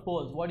lot of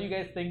polls. What do you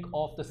guys think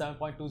of the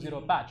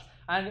 7.20 patch?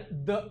 And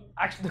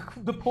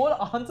the poll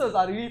answers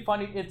are really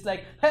funny. It's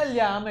like, hell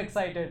yeah, I'm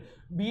excited.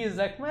 B is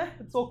like, meh,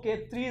 it's okay.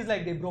 3 is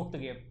like, they broke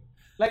the game.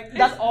 Like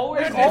that's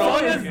always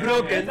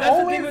broken. It's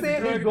always say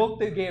they broke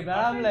the game, and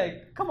I'm like,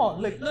 come on,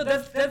 like no,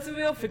 that's the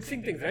way of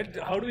fixing things, right?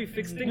 How do we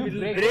fix things? You We'll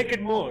break break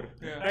it more,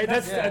 right?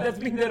 That's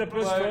been their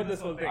approach But throughout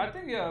this whole thing. I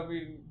think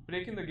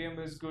breaking the game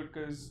is good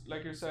because,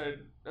 like you said,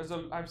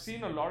 I've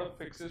seen a lot of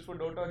fixes for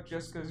Dota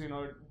just because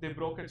they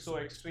broke it so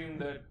extreme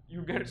that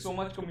you get so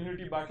much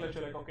community backlash.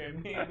 You're like, okay,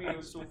 maybe it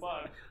was too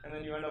far, and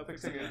then you end up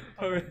fixing it.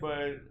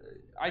 But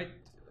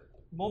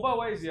MOBA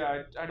wise,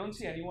 I don't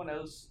see anyone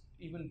else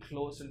even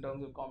close in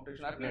terms of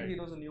competition. I played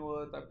Heroes of New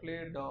Earth. I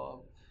played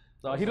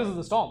Heroes of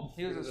the Storm.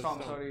 Heroes of the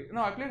Storm. Sorry,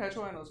 no, I played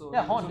HON also.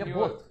 Yeah, Heroes Horn. of Yeah, New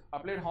both. Earth. I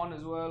played Horn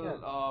as well.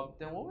 Yeah.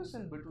 Then what was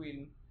in between?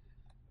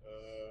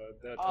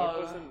 The third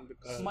person,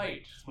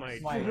 Smite. Smite.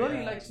 I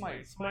really like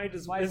Smite. Smite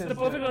is Smite it's is the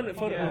perfect one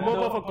for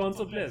MOBA for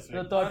console players. The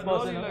Right? third I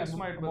person really like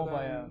Smite, but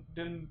MOBA,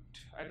 then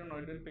I don't know,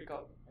 it didn't pick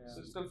up. So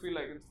I still feel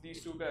like it's these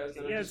two guys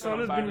that are Yeah, just it's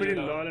always been battle very it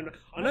out. LOL. And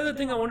another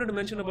thing I wanted to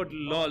mention about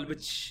LOL,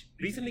 which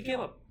recently came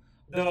up,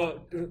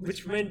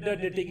 which meant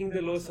that they're taking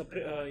the LOL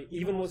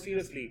even more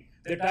seriously.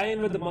 They tie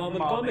in with the Marvel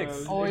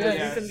comics. Oh, which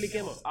yes. recently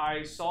came up.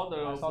 I saw the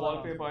I saw that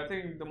wallpaper. I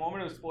think the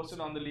moment it was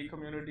posted on the League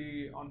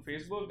community on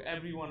Facebook,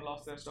 everyone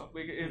lost their stuff.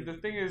 The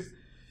thing is,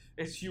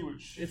 it's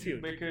huge. It's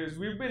huge. Because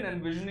we've been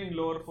envisioning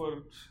lore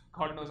for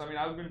God knows. I mean,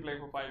 I've been playing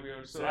for 5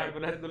 years, so Right. I've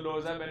read the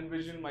lores. I've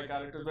envisioned my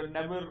characters, but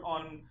never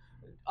on.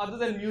 Other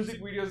than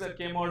music videos that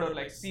came out or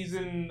like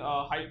season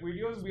hype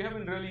videos, we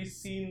haven't really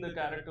seen the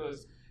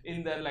characters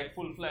in their like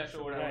full flesh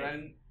or whatever. Right.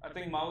 And I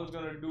think Marvel's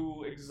gonna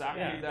do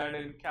exactly Yeah. that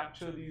and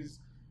capture these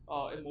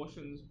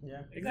emotions.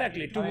 Yeah.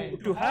 Exactly.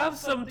 To have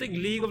something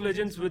League of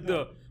Legends with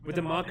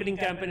the marketing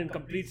campaign in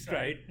complete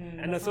stride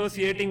and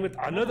associating with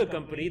another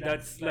company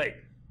that's like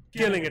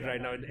killing it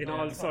right now in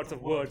all sorts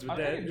of words. With I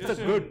that, think it's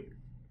just a good.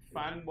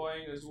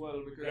 fanboying as well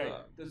because Right.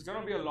 there's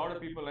gonna be a lot of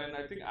people, and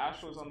I think Ash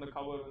was on the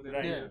cover when they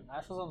Right. read Yeah, it.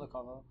 Ash was on the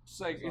cover. It's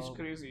like it's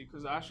crazy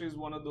because Ash is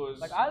one of those.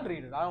 Like I'll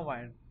read it. I don't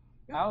mind.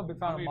 I'm a big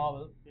fan I mean, of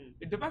Marvel.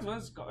 it depends when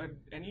it's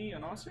any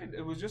announcement.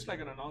 It was just like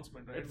an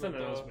announcement, right? It's an With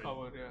the announcement.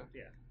 cover, yeah.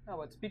 Yeah,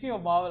 but speaking of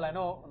Marvel, I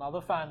know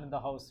another fan in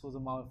the house was a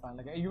Marvel fan.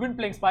 Like you've been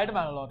playing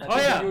Spider-Man a lot. I Oh,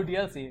 think yeah. the new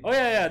DLC. Oh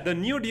yeah, the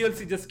new DLC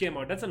just came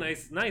out. That's a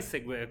nice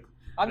segue.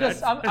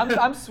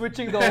 I'm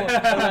switching though.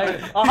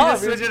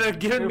 Like,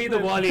 Give me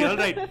the volley. All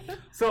right.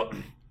 So,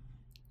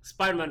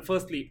 Spider-Man.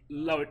 Firstly,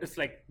 love it. It's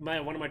like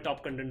one of my top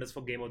contenders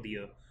for Game of the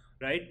Year.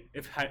 Right?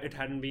 If it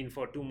hadn't been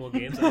for 2 more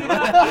games.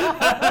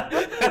 that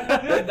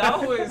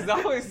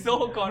was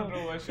so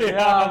controversial.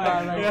 Yeah,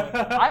 man, like,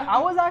 I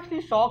was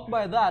actually shocked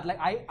by that. Like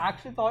I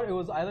actually thought it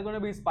was either going to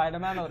be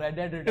Spider-Man or Red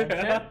Dead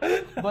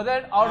Redemption, but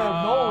then out of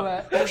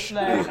nowhere, it's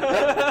like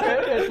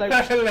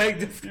like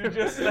this. You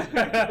just like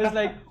it's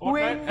like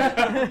wing.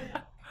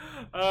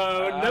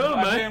 Never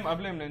mind. I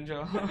blame Ninja.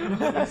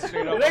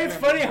 Straight up. Like, it's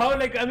funny how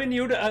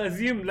you'd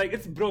assume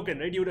it's broken,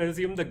 right? You'd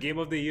assume the Game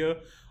of the Year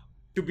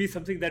to be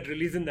something that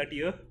released in that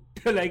year.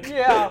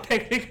 Yeah.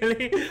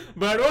 Technically.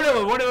 But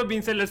whatever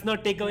being said, let's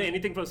not take away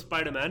anything from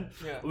Spider-Man.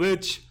 Yeah.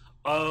 Which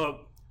the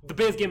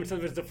base game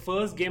itself is the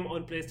first game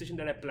on PlayStation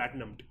that I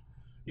platinumed.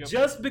 Yep.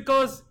 Just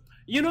because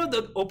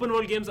the open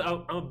world games,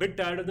 I'm a bit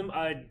tired of them.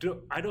 I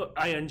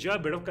enjoy a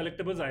bit of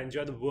collectibles, I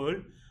enjoy the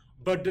world.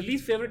 But the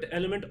least favorite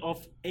element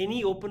of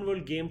any open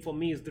world game for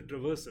me is the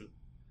traversal.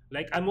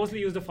 Like I mostly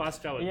use the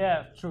fast travel.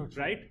 Yeah, true.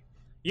 Right?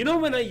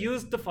 When I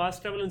used the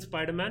fast travel in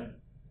Spider-Man,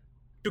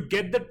 to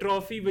get the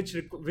trophy which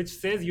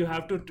says you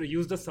have to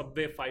use the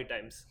subway 5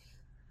 times.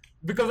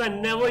 Because I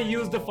never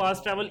used the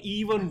fast travel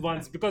even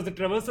once, because the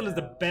traversal is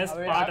the best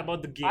part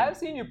about the game. I've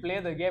seen you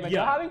play the game and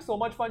you're having so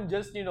much fun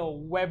just,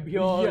 web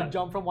here,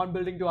 jump from one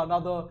building to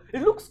another.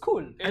 It looks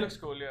cool. It looks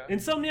cool, yeah.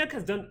 Insomniac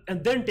has done,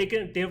 and then they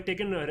have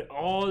taken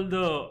all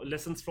the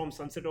lessons from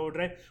Sunset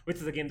Overdrive, which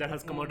is a game that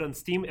has come out on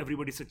Steam.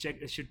 Everybody should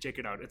check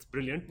it out. It's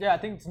brilliant. Yeah, I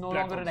think it's no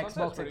longer an Sunset's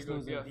Xbox pretty good,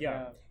 exclusive.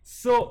 Yeah.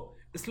 So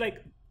it's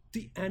like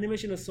the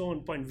animation is so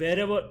on point.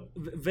 Wherever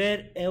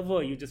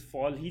you just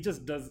fall, he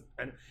just does.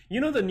 And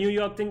the New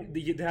York thing,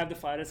 they have the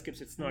fire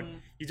escapes. It's not.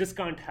 You just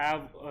can't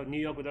have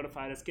New York without a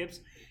fire escapes.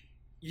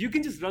 You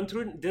can just run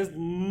through it. There's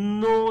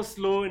no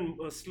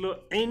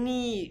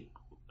any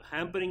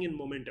hampering in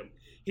momentum.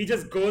 He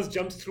just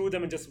jumps through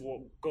them and just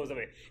goes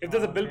away. If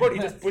there's a billboard, he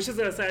just pushes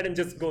it aside and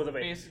just goes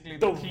away. Basically,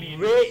 the clean.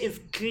 way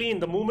is clean.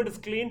 The movement is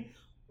clean.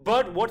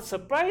 But what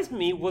surprised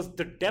me was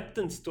the depth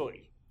and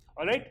story.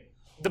 All right,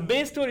 the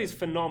base story is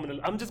phenomenal.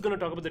 I'm just going to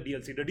talk about the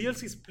DLC. The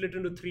DLC is split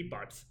into 3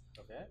 parts.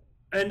 Okay.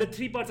 And the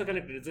 3 parts are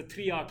connected. It's a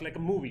 3 arc, like a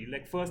movie,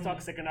 like first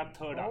arc, second arc,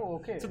 third arc. Oh,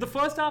 okay. So the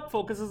first arc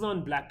focuses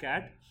on Black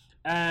Cat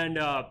and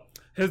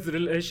his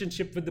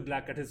relationship with the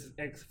Black Cat, his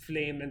ex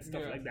Flame and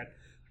stuff like that.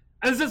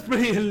 And it's just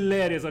pretty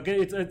hilarious,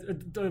 okay?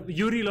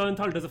 Yuri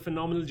Lowenthal does a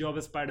phenomenal job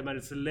as Spider-Man.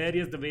 It's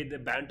hilarious the way they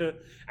banter.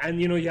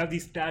 And, you have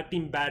these tag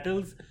team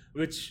battles,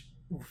 which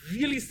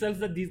really sells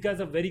that these guys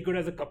are very good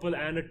as a couple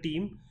and a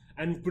team.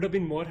 And could have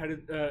been more,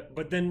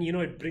 but then,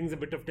 it brings a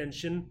bit of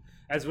tension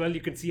as well. You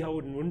can see how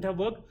it wouldn't have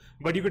worked.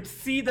 But you could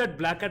see that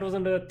Black Cat was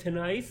under thin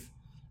ice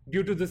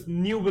due to this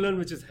new villain,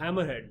 which is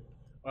Hammerhead.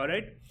 All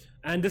right?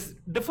 And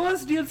the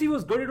first DLC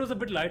was good. It was a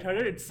bit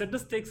lighthearted. It set the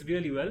stakes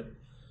really well.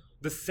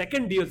 The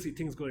second DLC,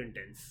 things got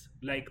intense.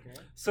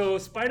 So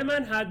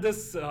Spider-Man had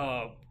this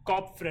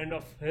cop friend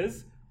of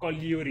his called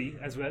Yuri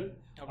as well.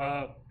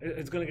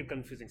 It's gonna get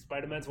confusing.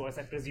 Spider-Man's voice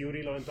actor is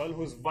Yuri Lowenthal,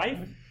 whose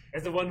wife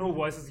is the one who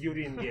voices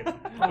Yuri in game.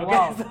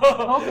 Wow.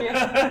 So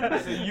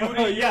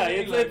Yuri,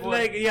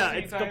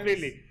 it's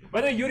completely.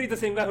 By the way, Yuri, the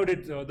same guy who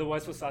did the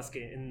voice for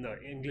Sasuke in the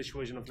English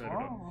version of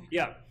Naruto. Oh.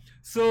 Yeah.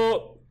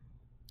 So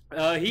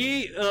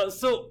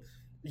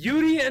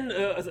Yuri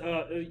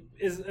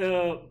is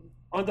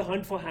on the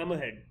hunt for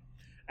Hammerhead.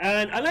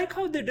 And I like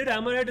how they did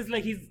Hammerhead. Is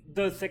like he's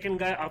the second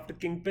guy after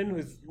Kingpin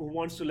who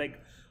wants to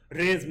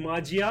raise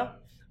Magia.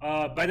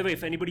 By the way,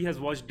 if anybody has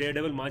watched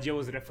Daredevil, Magia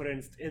was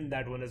referenced in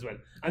that one as well.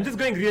 I'm just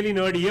going really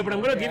nerdy here, but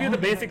I'm going to give you the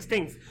basics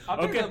things. I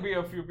think there'll be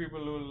a few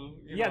people who'll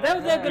they're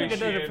going to get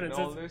the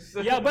all references.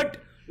 this. Yeah, but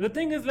the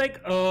thing is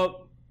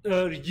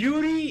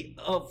Yuri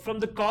from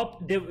the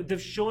cop,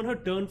 they've shown her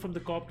turn from the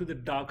cop to the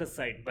darker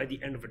side by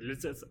the end of it.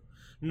 Let's just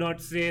not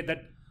say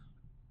that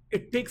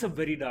it takes a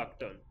very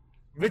dark turn,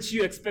 which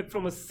you expect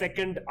from a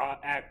second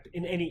act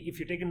if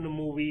you take it in a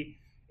movie,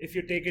 if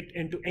you take it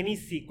into any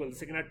sequel,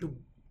 second act to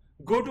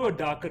go to a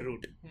darker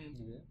route,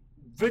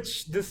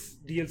 which this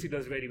DLC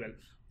does very well.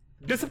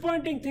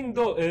 Disappointing thing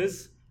though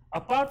is,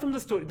 apart from the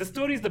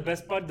story is the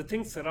best part. The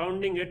things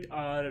surrounding it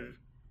are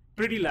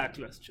pretty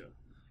lackluster.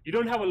 You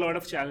don't have a lot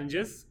of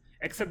challenges,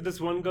 except this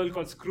one girl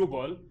called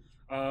Screwball.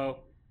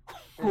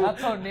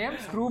 That's her name,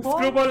 Screwball?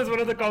 Screwball is one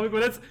of the comic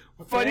villains.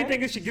 Funny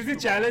thing is, she gives you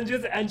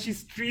challenges and she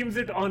streams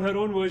it on her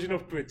own version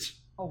of Twitch.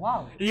 Oh,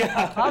 wow.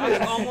 Yeah.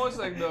 It's almost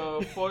like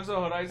the Forza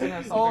Horizon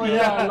has something Oh, like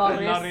yeah, that. La La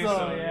Racer,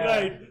 Racer. yeah.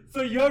 Right.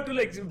 So you have to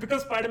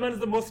because Spider-Man is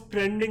the most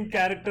trending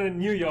character in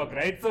New York,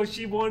 right? So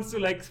she wants to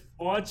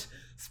watch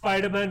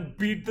Spider-Man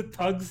beat the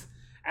thugs,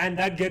 and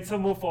that gets her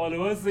more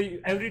followers. So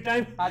every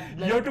time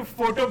you have to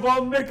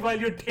photobomb it while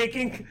you're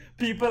taking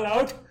people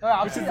out.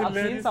 I've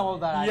seen some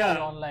of that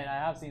actually online. I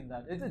have seen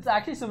that. It's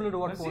actually similar to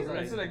what Forza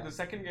It's is. like the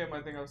second game.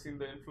 I think I've seen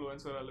the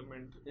influencer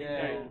element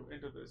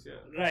into this. Yeah.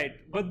 Right.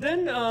 But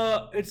then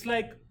I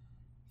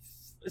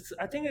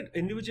think it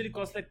individually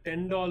costs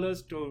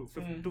 $10 to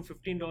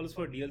 $15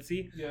 for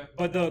DLC. Yeah.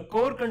 But the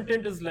core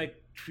content is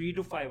 3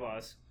 to 5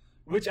 hours,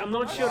 which I'm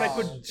not sure I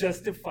could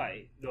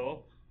justify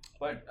though.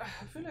 But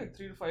I feel like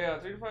 3 to 5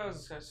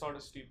 hours is sort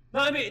of steep.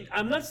 No, I mean,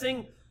 I'm not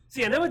saying.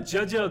 See, I never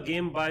judge a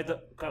game by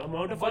the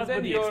amount of hours,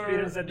 but the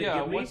experience that they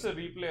give me. What's the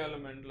replay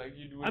element? It's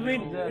pick it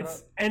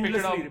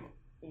endlessly. up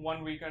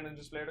one weekend and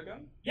just play it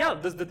again? Yeah,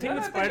 the thing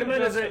with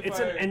Spider-Man is it's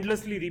an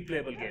endlessly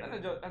replayable game.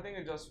 I think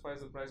it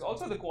justifies the price.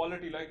 Also, the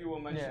quality, like you were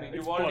mentioning,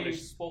 you've it's already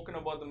polished. spoken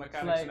about the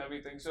mechanics and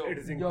everything. So it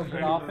is your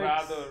incredible.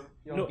 graphics,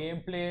 your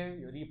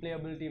gameplay, your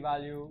replayability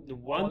value. The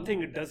one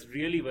thing it does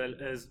really well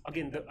is,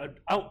 again,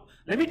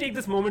 let me take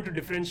this moment to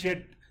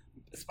differentiate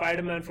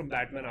Spider-Man from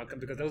Batman Arkham,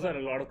 because those are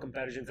a lot of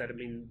comparisons that have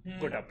been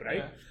put up,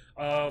 right?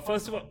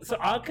 First of all, so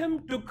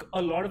Arkham took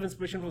a lot of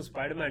inspiration from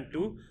Spider-Man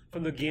 2,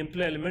 from the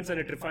gameplay elements, and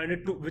it refined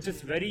it to, which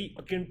is very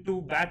akin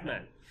to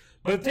Batman.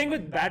 But the thing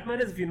with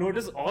Batman is, if you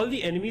notice, all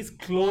the enemies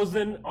close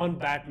in on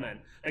Batman.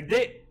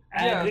 They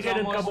aggregate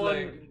and come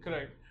on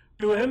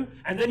to him,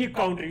 and then you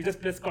counter. You just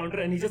press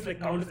counter, and he just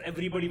counters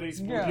everybody very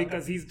smoothly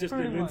because he's just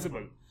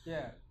invincible.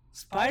 Yeah.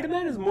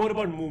 Spider-Man is more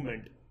about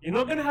movement. You're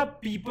not gonna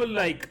have people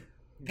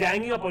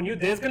ganging up on you.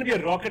 There's going to be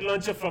a rocket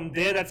launcher from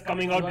there that's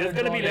coming out. There's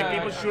going to be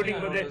people shooting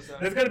over there.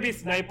 There's going to be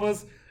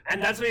snipers,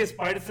 and that's where your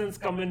spider sense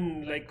come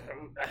in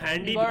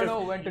handy. You gotta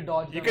know when to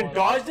dodge them. You can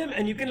dodge them,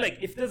 and you can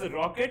if there's a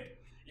rocket,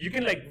 you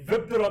can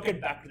whip the rocket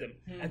back to them.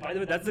 And by the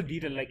way, that's the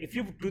detail. If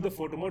you do the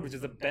photo mode, which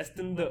is the best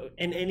in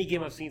any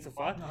game I've seen so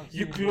far,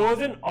 you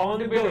close in on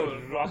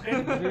the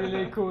rocket.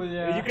 Really cool,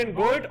 yeah. You can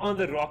go it on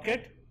the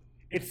rocket.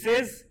 It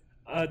says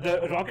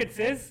the rocket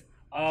says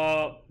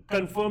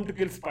confirm to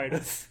kill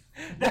spiders.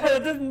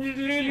 That's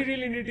really,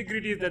 really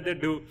nitty-gritties that they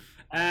do.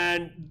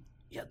 And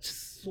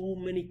just so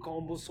many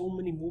combos, so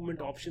many movement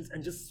options,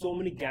 and just so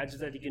many gadgets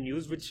that you can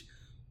use, which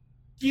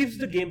keeps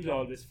the gameplay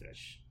always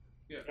fresh.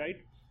 Yeah.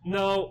 Right?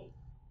 Now,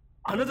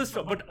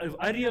 but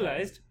I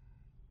realized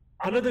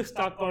another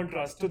stark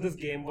contrast to this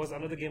game was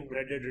another game,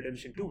 Red Dead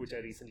Redemption 2, which I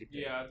recently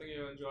played. Yeah, I think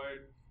you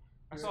enjoyed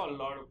I saw a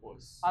lot of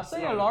posts. I've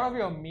seen a lot of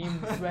your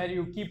memes where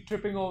you keep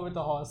tripping over with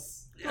a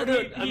horse.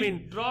 He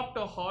dropped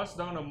a horse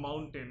down a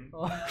mountain.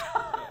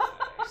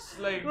 It's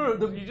like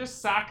he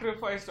just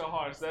sacrificed a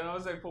horse. Then I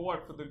was like, for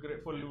what?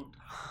 For loot.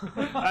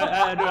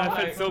 I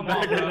felt so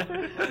bad.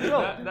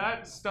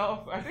 that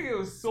stuff. I think it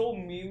was so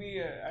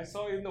memey. I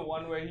saw in the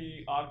one where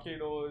he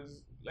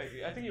RKO's. Like,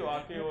 I think you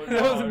RKO'd.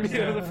 That wasn't me,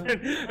 it was a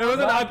friend. It was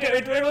an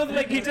arcade. It was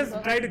like he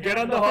just tried to get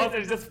on the horse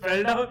and it just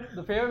fell down.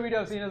 The favorite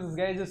video I've seen is this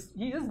guy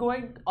he's just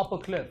going up a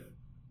cliff.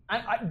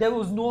 And there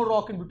was no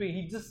rock in between.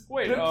 He just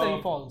trips and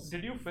he falls.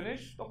 Did you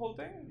finish the whole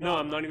thing? No,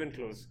 I'm not even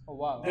close. Oh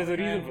wow. There's a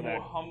reason for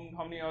that.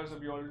 How many hours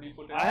have you already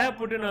put in? I have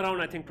put in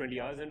around, I think, 20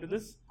 hours into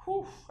this.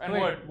 Whew. And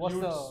what's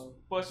the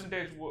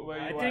percentage where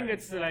you I think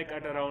it's like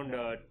at around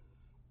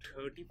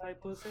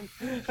 35%.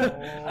 Oh.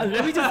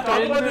 Let me just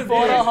talk about this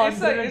For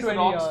game. It's a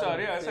rock star,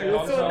 yeah. It's like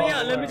rock So star.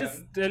 yeah, let me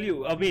just tell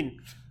you. I mean,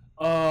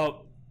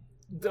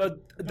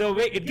 the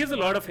way it gives a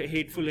lot of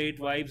hateful hate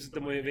vibes.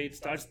 The way it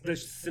starts,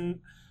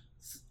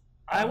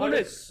 I want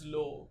to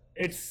slow.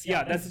 It's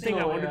that's the thing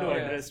I wanted to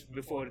address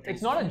before.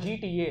 It's not a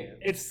GTA.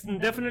 It's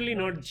definitely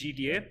not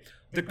GTA.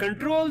 The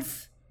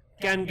controls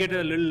can get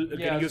a little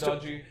used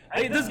dodgy.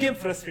 to. This game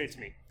frustrates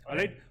me.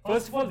 Alright.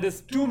 First of all,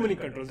 there's too many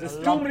controls. There's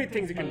too many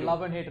things you can do.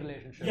 Love and hate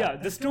relationship. Yeah,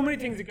 there's too many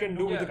things you can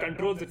do with the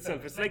controls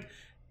itself. It's like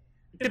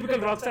typical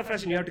Rockstar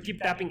fashion. You have to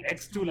keep tapping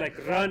X to like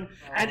run,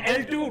 and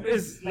L2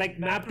 is like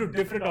mapped to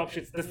different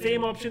options. The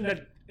same option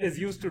that is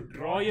used to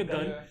draw your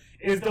gun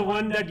is the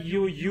one that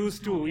you use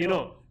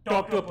to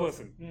talk to a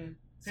person.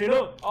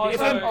 So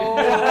if I'm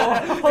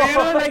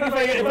like if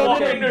I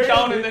walk into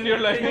town and then you're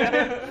like,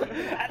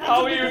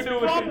 how are you doing?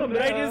 Problem,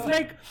 right? It's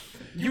like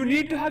you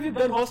need to have your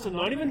gun holstered,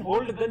 not even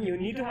hold the gun. You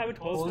need to have it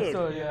holstered.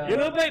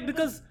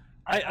 Because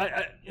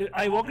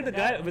I walk at the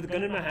guy with a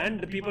gun in my hand.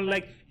 The people are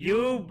like,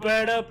 you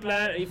better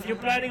plan. If you're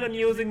planning on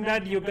using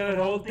that, you got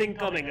a whole thing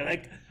coming.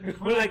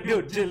 We're like,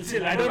 dude,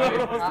 chill. I don't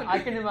know. I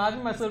can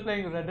imagine myself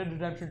playing Red Dead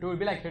Redemption 2. It'd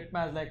be like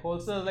Hitman, like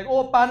holsters, like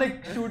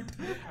panic, shoot,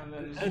 and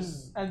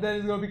then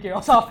it's gonna be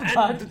chaos after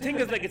that. The thing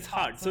is like it's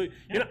hard. So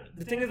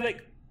the thing is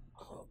like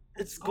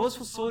it goes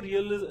for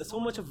so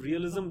much of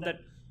realism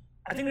that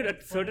I think that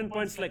at certain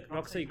points like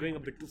Rockstar you're going a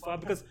bit too far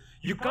because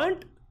you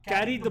can't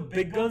carry the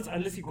big guns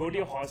unless you go to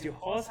your horse. Your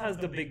horse has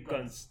the big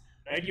guns,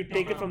 right? You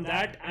take it from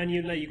that and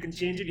you can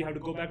change it. You have to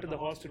go back to the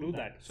horse to do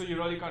that. So you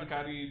really can't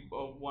carry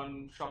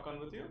one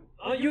shotgun with you?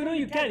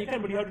 You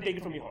can, but you have to take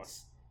it from your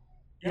horse.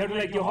 You have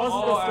to your horse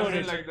is the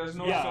storage. Like there's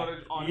no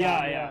storage on.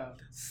 Yeah.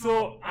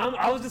 So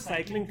I was just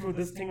cycling through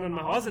this thing on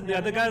my horse, and the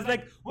other guy's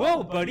like,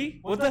 "Whoa,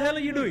 buddy, what the hell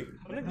are you doing?"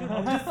 I'm like, "Dude,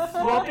 I'm just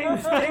swapping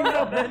things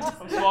up, man.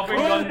 I'm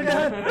swapping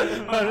guns."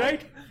 All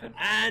right.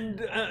 And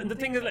the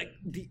thing is like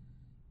the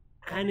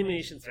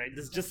animations, right?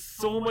 There's just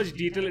so much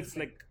detail. It's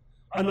like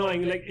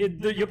annoying. Like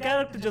your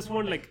character just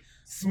won't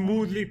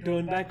smoothly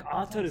turn back.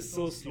 Arthur is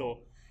so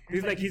slow.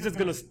 He's just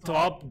gonna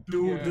stop,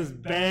 do this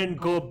bend,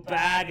 go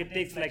back. It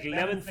takes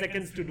 11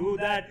 seconds to do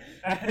that,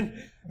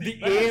 and the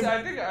aim.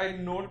 I think I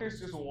noticed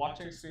just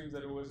watching streams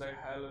that it was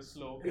hella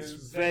slow. It's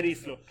very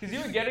slow. Because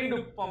you're getting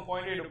from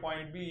point A to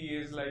point B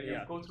is you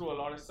go through a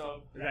lot of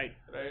stuff. Right.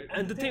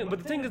 And the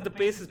thing is, the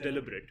pace is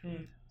deliberate.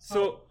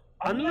 So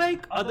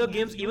unlike other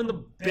games, even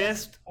the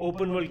best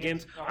open world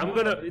games,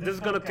 this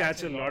is gonna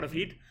catch a lot of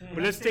heat.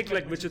 But let's take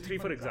Witcher 3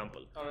 for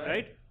example,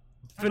 right?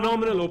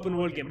 Phenomenal open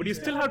world game, but you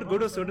still have to go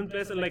to a certain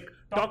place and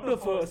talk to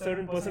a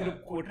certain person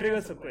to trigger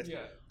a quest.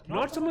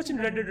 Not so much in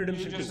Red Dead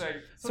Redemption 2.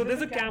 So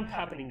there's a camp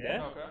happening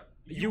there.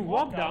 You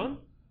walk down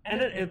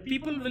and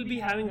people will be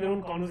having their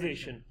own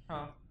conversation.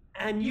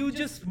 And you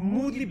just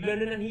smoothly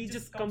blend in and he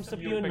just comes up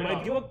to you and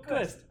might give a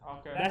quest.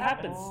 That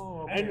happens.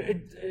 And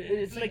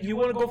it's like you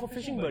want to go for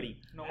fishing, buddy.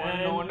 No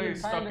wonder he's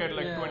stuck at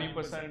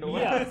 20% over.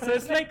 Yeah, so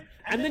it's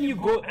and then you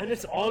go, and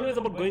it's always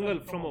about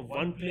going from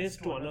one place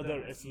to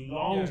another. It's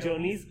long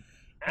journeys.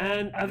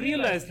 And I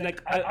realized,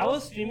 I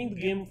was streaming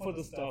the game for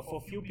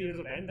a few periods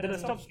of time, then I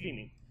stopped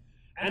streaming.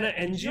 And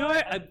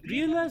I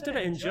realized that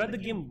I enjoyed the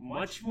game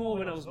much more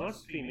when I was not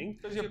streaming.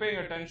 Because you're paying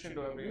attention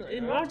to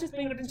everything. Not just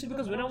paying attention,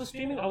 because when I was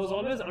streaming, I was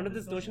always under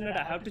this notion that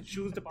I have to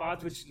choose the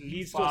path which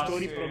leads to a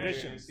story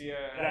progression.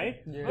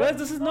 Right? Whereas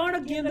this is not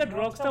a game that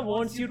Rockstar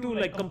wants you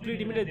to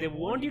complete immediately. They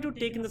want you to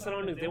take in the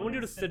surroundings. They want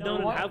you to sit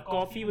down and have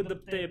coffee with the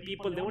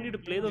people. They want you to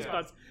play those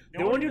parts.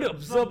 They want you to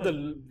observe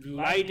the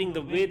lighting,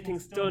 the way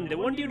things turn. They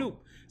want you to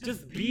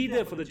just be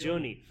there for the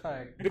journey.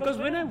 Because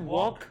when I'm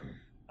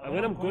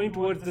going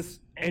towards this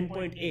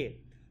endpoint A,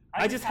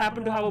 I just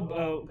happen to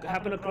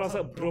happen across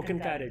a broken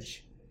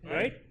carriage,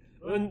 right?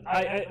 When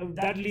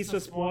that leads to a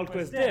small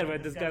quest there, where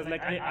this guy's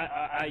like,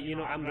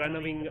 I'm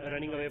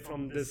running away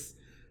from this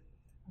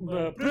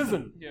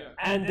prison,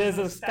 and there's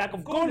a stack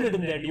of gold hidden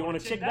there. Do you want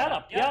to check that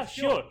up? Yeah,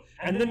 sure.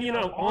 And then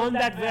on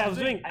that way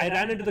I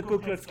ran into the Ku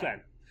Klux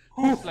Klan.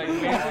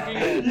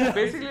 It's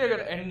basically an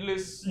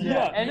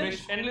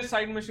endless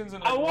side missions.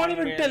 And I won't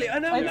even tell you,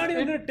 and I'm not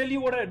even going to tell you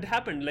what had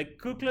happened.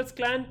 Ku Klux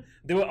Klan,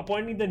 they were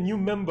appointing the new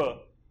member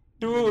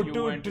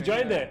to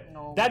join there.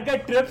 No. That guy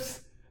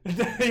trips,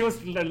 he was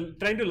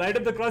trying to light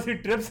up the cross. He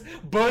trips,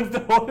 burns the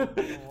whole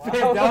place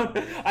down.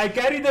 I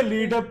carry the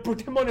leader,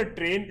 put him on a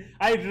train.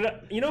 I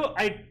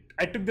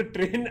took the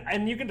train,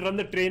 and you can run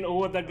the train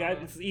over the guy.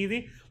 It's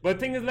easy. But the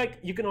thing is, like,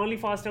 you can only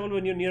fast travel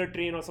when you're near a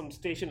train or some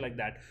station like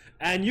that,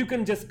 and you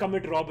can just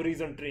commit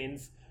robberies on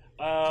trains.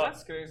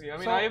 That's crazy. I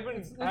mean, so I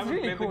haven't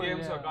really played cool, the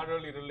game, so I yeah. can't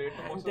really relate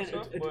to most of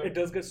the stuff. It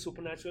does get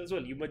supernatural as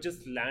well. You might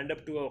just land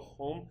up to a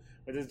home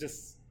where there's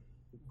just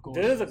Ghosts.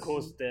 there's a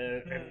ghost there,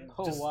 and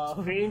Oh, just wow.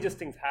 strangest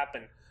things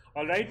happen.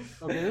 All right.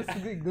 Okay,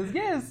 this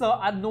game is so.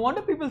 No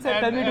wonder people say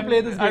tell me to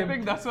play this game. I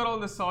think that's where all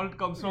the salt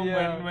comes from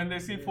Yeah. when they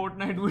see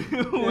Fortnite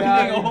winning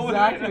Yeah, over.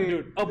 exactly.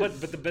 Dude. Oh,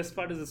 but the best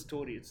part is the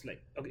story. It's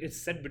like, okay, it's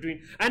set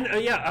between, and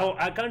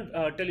I can't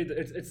tell you that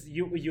it's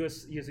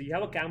you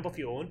have a camp of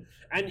your own,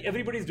 and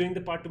everybody's doing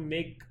the part to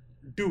make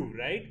do,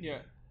 right? Yeah.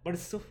 But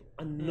it's so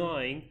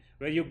annoying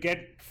where you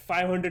get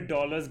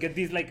 $500, get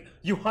these, like,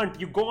 you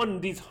go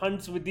on these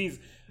hunts with these,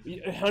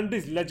 you hunt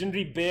these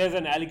legendary bears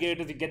and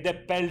alligators, you get their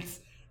pelts,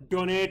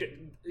 donate,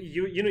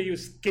 you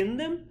skin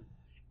them,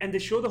 and they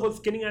show the whole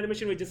skinning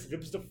animation where it just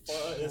rips the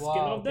skin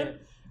off them, okay.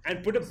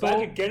 and put it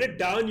back, you get it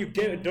down, you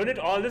donate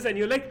all this, and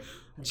you're like,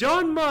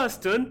 John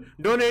Marston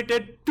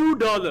donated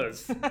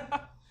 $2.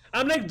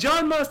 I'm like,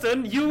 John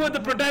Marston, you were the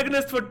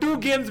protagonist for 2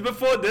 games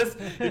before this.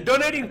 You're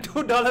donating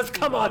 $2.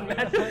 Come on,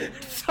 man.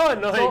 It's so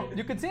annoying. So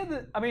you could say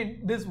that. I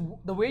mean,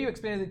 the way you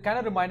explained it kind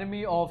of reminded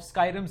me of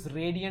Skyrim's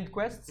Radiant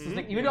quests. It's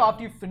like even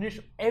after you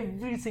finish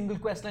every single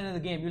quest line in the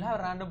game, you'll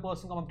have a random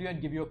person come up to you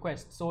and give you a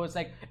quest. So it's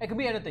like it could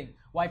be anything,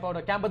 wipe out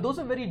a camp, but those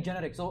are very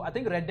generic. So I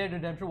think Red Dead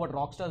Redemption, what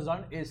Rockstar's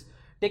done is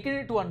taken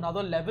it to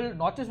another level,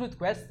 not just with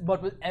quests,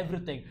 but with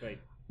everything. Right.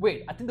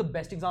 Wait, I think the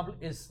best example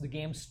is the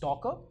game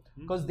Stalker,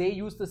 because they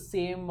use the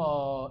same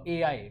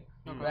AI.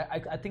 Right?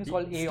 I think it's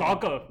called AI.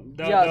 Stalker.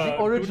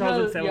 The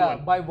original, 2007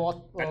 one. by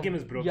what? That game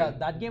is broken. Yeah,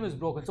 that game is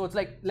broken. So it's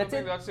like, let's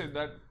say, that's it.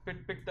 That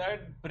pick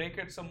that, break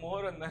it some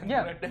more, and then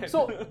yeah. Red Dead.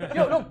 So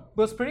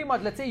because pretty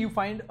much, let's say you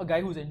find a guy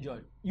who's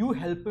injured, you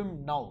help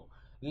him now.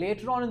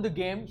 Later on in the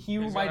game, he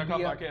He's might gonna be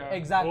come back, yeah.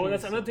 exactly. Oh,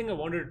 that's another thing I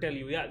wanted to tell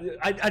you. Yeah,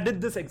 I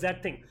did this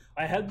exact thing.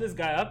 I helped this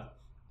guy up,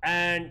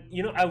 and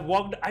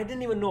I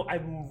didn't even know. I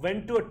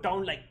went to a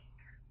town like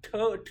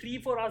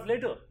 3-4 hours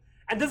later,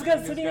 and this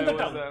guy's sitting in the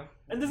town,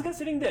 and this guy's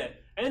sitting there,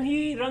 and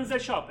he runs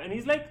that shop, and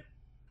he's like,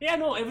 yeah,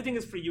 no, everything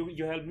is free.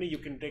 You help me, you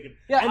can take it.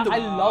 Yeah, and I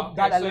love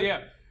that So element.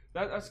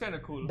 yeah, that's kind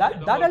of cool. That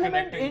The that whole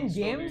element connecting in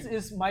story. games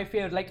is my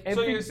favorite. Like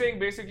So every you're saying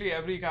basically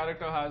every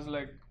character has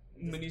like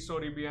mini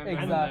story behind them.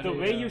 And Exactly. the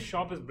way you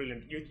shop is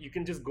brilliant. You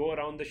can just go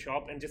around the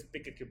shop and just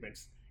pick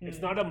equipments. It's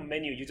not a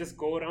menu. You just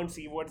go around,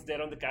 see what's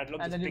there on the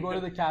catalog. and just then you pick go to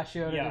them. the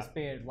cashier and Yeah. just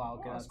pay it. Wow,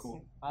 okay, That's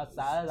cool.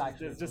 That is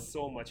actually There's just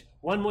so much.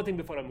 One more thing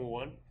before I move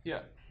on. Yeah.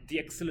 The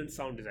excellent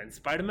sound design.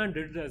 Spider-Man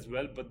did it as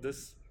well, but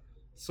this,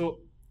 so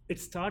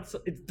it's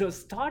the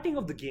starting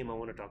of the game I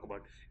want to talk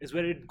about is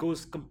where it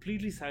goes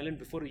completely silent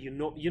before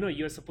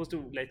you're supposed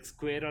to like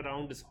square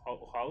around this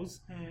house.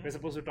 You're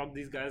supposed to talk to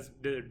these guys,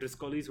 the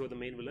Driscollies, who are the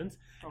main villains,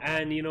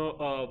 and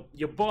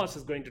your boss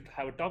is going to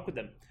have a talk with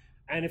them.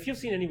 And if you've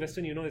seen any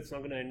Western, you know it's not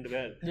going to end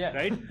well, Yeah.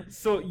 right?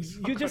 So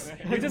you're just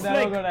never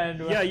like, gonna end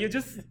well. yeah,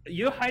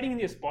 you're hiding in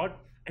your spot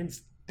and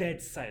it's dead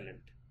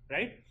silent,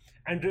 right?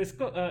 And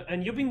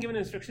and you've been given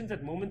instructions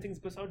that moment things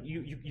goes out,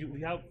 you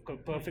have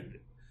perfect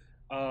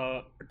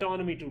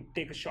autonomy to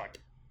take a shot,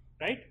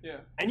 right? Yeah.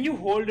 And you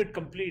hold it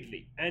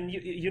completely, and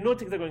you know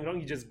things are going wrong.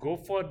 You just go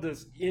for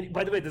this.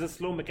 By the way, there's a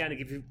slow mechanic.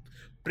 If you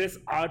press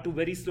R2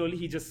 very slowly,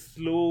 he just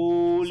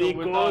slowly So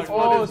goes without-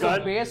 for Oh, his so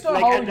gun. based on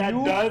like, how and that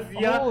you does,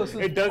 yeah, so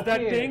it does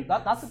that okay. thing.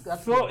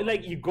 That's so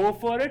like you go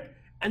for it,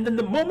 and then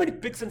the moment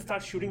it picks and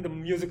starts shooting, the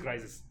music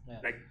rises. Yeah.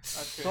 Like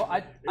So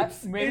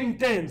It's maybe,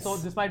 intense. So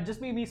this might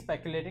just be me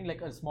speculating,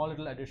 like a small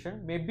little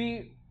addition.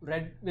 Maybe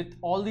with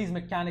all these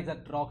mechanics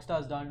that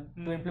Rockstar's done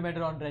to implement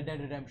it on Red Dead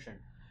Redemption,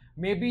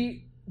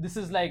 maybe this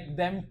is like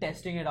them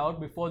testing it out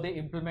before they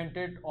implement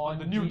it on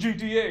The new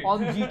GTA.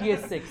 on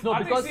GTA 6. No, I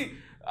think, because see,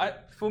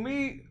 for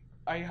me,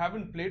 I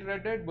haven't played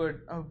Red Dead, but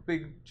I'm a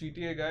big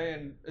GTA guy,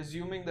 and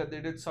assuming that they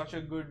did such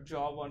a good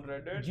job on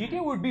Red Dead,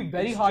 GTA would be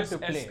very it's hard just to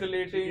play.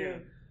 escalating Yeah.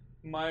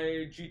 my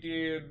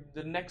GTA,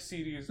 the next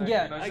series. Like,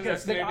 Yeah, you know, it's I just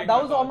guess, Like, escalating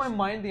that was on my thoughts.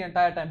 mind the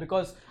entire time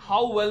because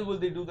How well will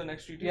they do the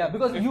next GTA? Yeah,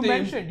 because If you they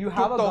mentioned you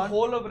have took a the gun-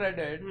 whole of Red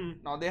Dead.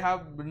 Now they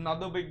have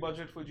another big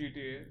budget for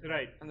GTA,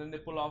 right. and then they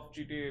pull off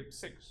GTA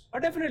 6.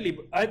 Definitely.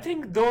 I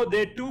think though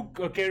they two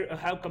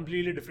have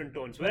completely different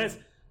tones. Whereas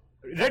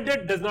Red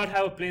Dead does not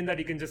have a plane that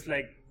you can just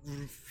like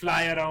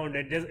fly around.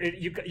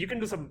 You can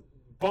do some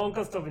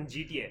bonker stuff in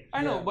GTA.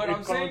 I know, Yeah. but It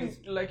I'm saying, covers-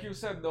 like you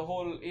said, the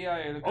whole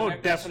AI, the Oh,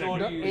 connected definitely.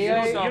 stories, The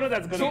AI stuff. you know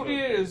that's gonna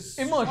GTA go. is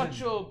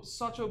Immersion.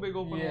 such a big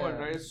open Yeah. world,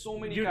 right? So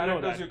many You know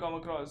characters that. you come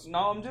across.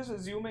 Now I'm just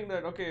assuming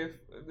that if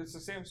it's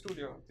the same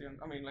studio,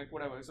 I mean, like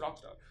whatever, it's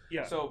Rockstar.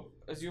 Yeah. So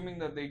assuming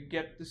that they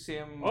get the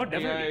same Oh,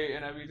 definitely. AI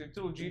and everything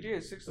through GTA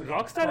 6. is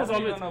Rockstar is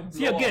probably always gonna see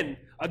blow up.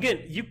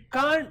 again. You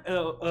can't.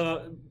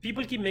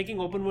 People keep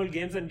making open world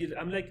games, and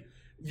I'm like,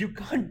 you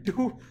can't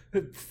do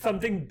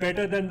something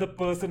better than the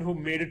person who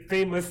made it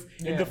famous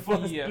in the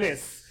first Yes.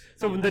 place.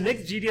 So the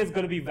next GTA is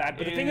going to be bad.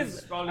 But the thing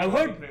is, probably I've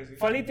gonna be heard crazy.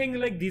 funny thing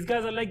like these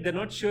guys are like they're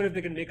not sure if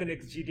they can make a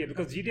next GTA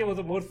because GTA was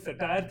a more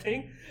satire thing,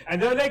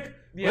 and they're like,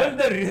 well,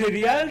 the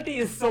reality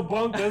is so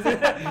bonkers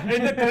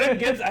in the current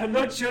games. I'm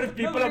not sure if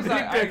people are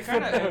willing to I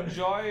accept kind of them.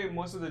 enjoy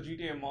most of the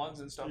GTA mods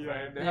and stuff,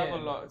 right? They have a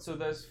Yeah. lot. So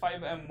there's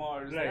 5M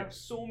mods. They Right. have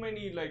so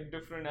many like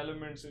different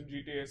elements in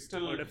GTA.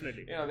 Still, Oh,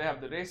 definitely. you know, they have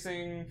the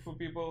racing for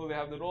people. They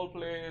have the role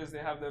plays.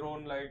 They have their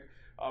own like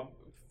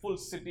full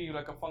city,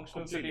 like a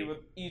functional city Completely.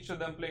 with each of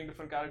them playing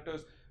different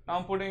characters. Now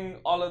I'm putting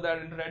all of that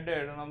in Red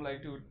Dead, and I'm like,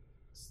 dude,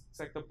 it's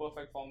like the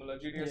perfect formula.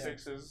 GTA Yeah.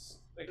 6 is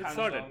like It's hands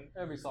sorted. down.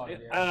 It'll be solid.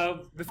 Yeah.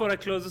 Before I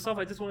close this off,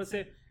 I just want to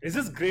say, it's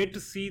just great to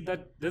see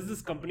that there's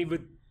this company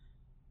with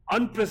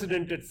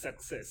unprecedented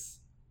success.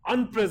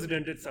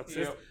 Unprecedented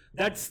success Yep.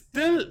 that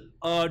still,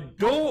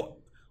 though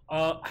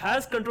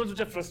has controls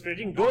which are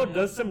frustrating, though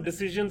does some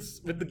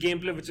decisions with the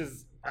gameplay which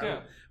is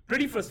Yeah.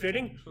 pretty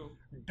frustrating, True.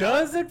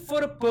 does it for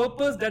a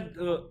purpose that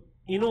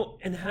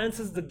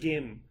enhances the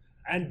game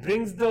and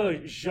brings the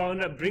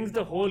genre, brings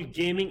the whole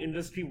gaming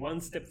industry one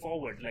step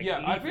forward. Like Yeah,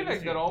 I leap feel like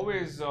industry. they're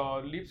always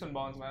leaps and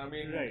bounds, man. I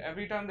mean, Right.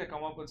 every time they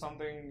come up with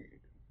something,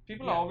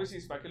 people Yeah. are obviously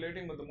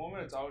speculating, but the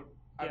moment it's out,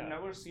 I've Yeah.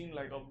 never seen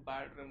like a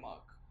bad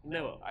remark.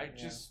 Never. I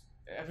just,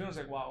 everyone's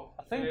like, wow.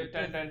 I think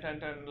 10, 10, 10,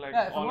 10, like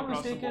Yeah, if all I'm not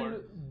across the mistaken,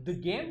 board. the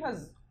game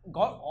has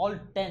got all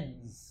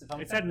tens. If I'm-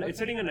 It's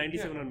setting a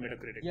 97 on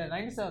Metacritic. Yeah,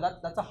 97.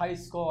 That's a high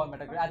score on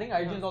Metacritic. I think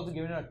IGN's also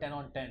given it a 10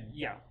 on 10.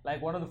 Yeah.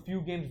 Like one of the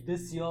few games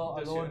this year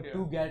This alone year,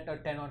 to get a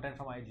 10 on 10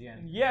 from IGN.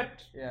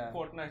 Yet, Yeah.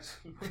 Fortnite's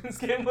women's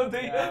game of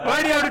the year. Yeah.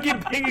 Why do you have to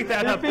keep bringing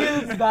that It up?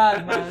 feels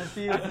bad, man. It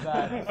feels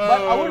bad.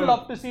 But I would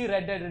love to see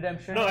Red Dead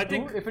Redemption No, I 2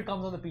 think if it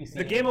comes on the PC.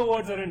 The Game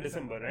Awards are in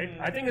December, right?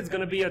 I think it's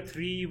gonna be a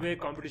three-way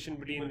competition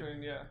between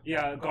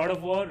Yeah. God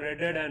of War, Red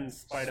Dead, and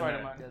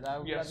Spider-Man. Yeah,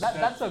 that, Yes.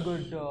 that's a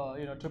good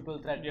triple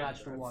threat Yeah,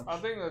 match to watch. I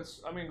think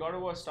I mean, God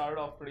of War started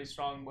off pretty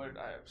strong, but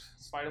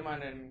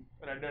Spider-Man and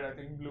Red Dead, I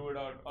think, blew it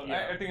out.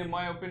 Yeah. I think, in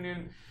my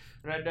opinion,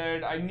 Red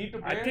Dead, I need to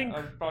play. I think-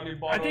 I'll probably I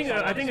borrow think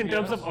someone's, I think in to be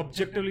terms of honest.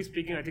 objectively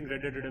speaking, I think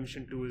Red Dead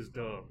Redemption 2 is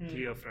the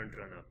clear front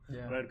runner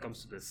Yeah. when it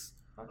comes to this.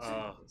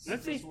 Let's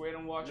Just see. wait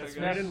and watch, Let's I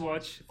wait guess. and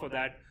watch for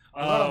that.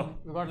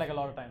 We got like a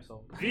lot of time,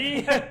 so.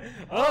 We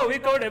we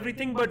covered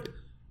everything, but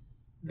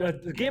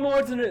the Game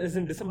Awards is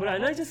in December,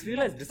 and I just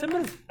realized December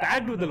is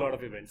packed with a lot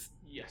of events.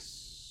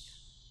 Yes.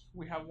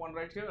 We have one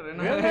right here in,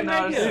 We have one in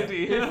right our here.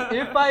 city.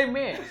 If I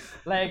may,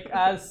 like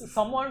as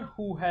someone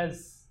who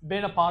has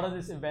been a part of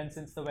this event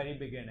since the very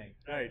beginning,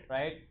 Right.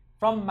 right?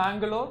 From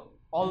Mangalore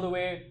all the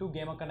way to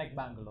Gamer Connect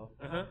Bangalore.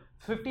 Uh-huh.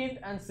 15th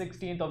and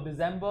 16th of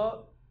December,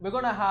 we're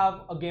gonna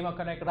have a Gamer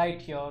Connect right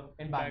here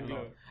in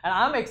Bangalore. And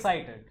I'm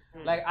excited.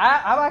 Like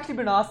I've actually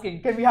been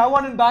asking, can we have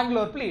one in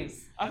Bangalore,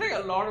 please? I think a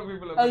lot of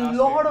people have A been asking.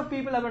 lot of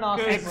people have been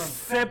asking for one.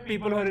 Except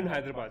people who are in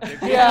Hyderabad.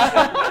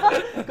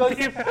 Yeah, because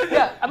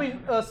yeah, I mean,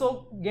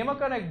 so Gamer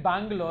Connect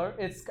Bangalore,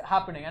 it's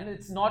happening, and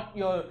it's not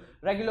your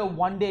regular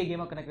one-day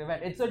Gamer Connect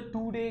event. It's a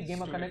two-day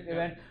Gamer Connect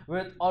event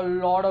with a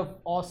lot of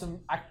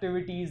awesome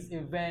activities,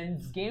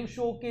 events, game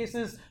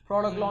showcases,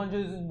 product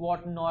launches, and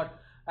whatnot.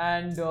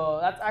 And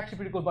that's actually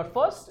pretty cool. But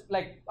first,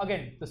 like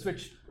again, the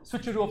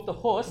switcheroo of the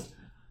host.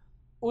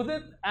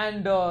 Udit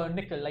and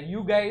Nikhil, like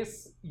you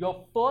guys,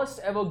 your first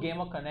ever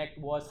Gamer Connect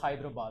was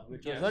Hyderabad,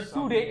 which was a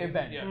two-day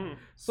event. Yeah.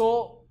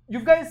 So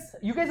you guys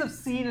have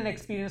seen and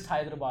experienced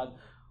Hyderabad.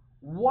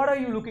 What are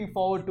you looking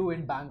forward to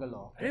in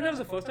Bangalore? I think that was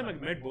the first time I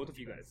met both of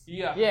you guys.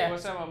 Yeah, Yeah.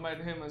 first time I met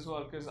him as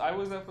well, because I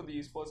was there for the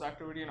esports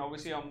activity, and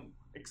obviously I'm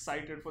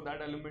excited for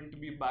that element to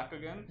be back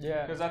again.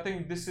 Yeah. Because I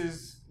think this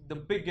is the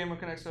big Gamer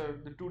Connects are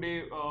the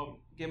two-day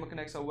Gamer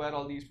Connects are where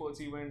all the esports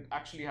event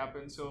actually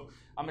happens. So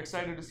I'm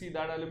excited to see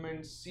that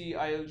element, see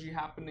ILG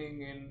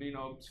happening, and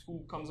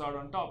who comes out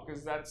on top,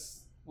 because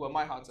that's where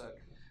my heart's at.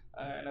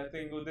 And I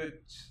think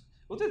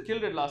Udit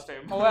killed it last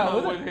time. Oh, yeah,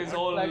 Udit- with his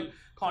whole like-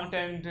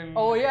 content and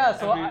Oh, yeah,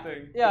 so I-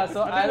 everything. yeah,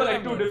 so I think there were I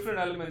like two remember. different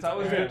elements. I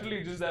was Yeah.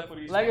 literally just there for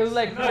esports. Like it was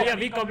like No, yeah,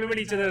 we compliment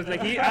each other.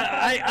 Like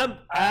I am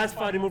as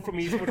far removed from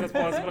esports as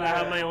possible. I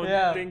have my own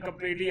Yeah. thing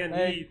completely, and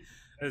Like- he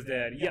is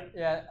there. Yeah.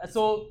 yeah.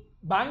 So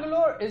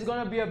Bangalore is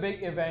going to be a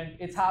big event.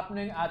 It's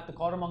happening at the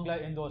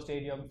Koramangala Indoor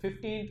Stadium,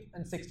 15th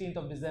and 16th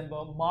of December.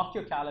 Mark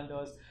your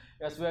calendars.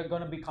 Yes, we're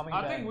going to be coming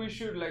I there. think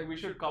we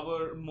should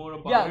cover more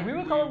about Yeah, it. we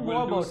will cover more we'll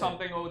about do it.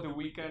 something over the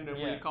weekend, and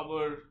Yeah. we'll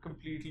cover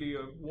completely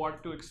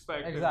what to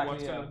expect and Exactly,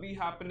 what's yeah. going to be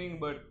happening.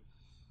 But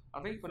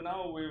I think for now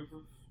we've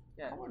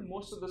Yeah. covered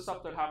most of the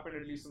stuff that happened,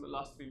 at least in the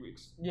last 3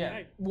 weeks. Yeah,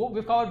 Right.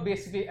 we've covered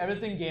basically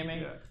everything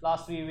gaming Yeah.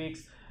 last 3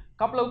 weeks.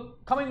 Couple of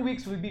coming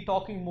weeks, we'll be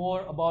talking more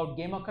about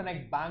Gamer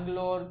Connect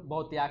Bangalore,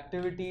 about the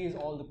activities,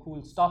 all the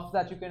cool stuff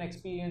that you can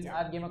experience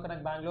at Gamer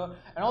Connect Bangalore.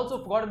 And also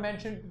forgot to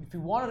mention, if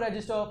you want to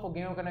register for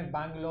Gamer Connect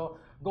Bangalore,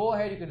 go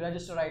ahead. You can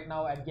register right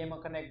now at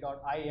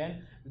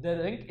gamerconnect.in. The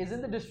link is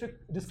in the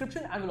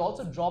description, and we'll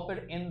also drop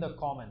it in the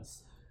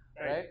comments.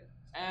 Right?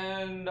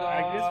 And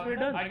I guess we're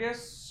done. I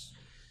guess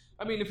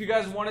I mean, if you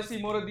guys want to see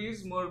more of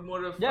these, more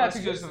of us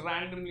just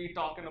randomly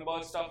talking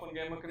about stuff on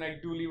Gamer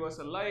Connect, do leave us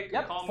a like,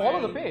 a comment,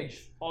 follow the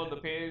page. Follow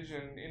the page,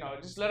 and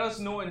just let us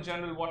know in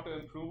general what to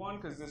improve on,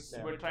 because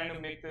we're trying to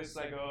make this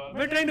like a.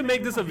 We're trying to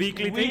make this a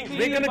weekly thing.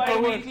 We're gonna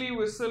cover. Weekly,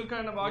 we're still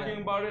kind of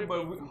arguing about it,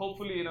 but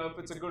hopefully, if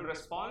it's a good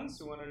response,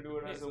 we want to do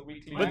it as a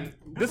weekly. But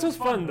this was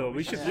fun though.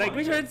 We should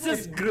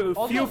just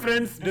few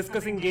friends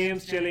discussing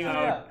games, chilling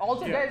out.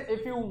 Also, guys,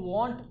 if you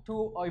want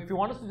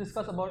us to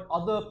discuss about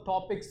other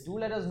topics, do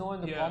let us know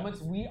in the comments.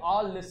 We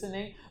are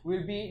listening.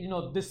 We'll be,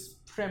 this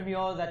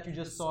premiere that you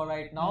just saw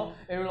right now.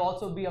 It will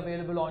also be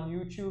available on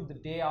YouTube the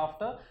day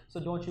after. So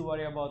don't you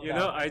worry about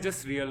that. I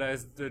just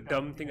realized the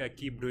dumb thing I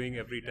keep doing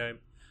every time.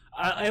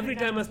 Every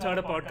time I start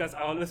a podcast,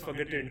 I always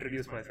forget to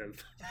introduce myself.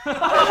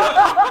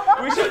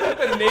 We should put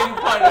the name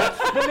card.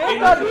 The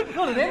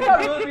name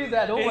card will be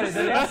there. Don't worry.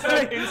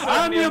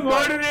 I'm your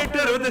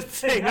moderator of this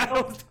thing.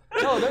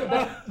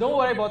 Don't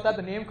worry about that.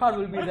 The name card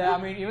will be there. I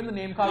mean, even the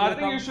name card. I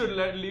think you should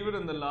leave it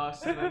in the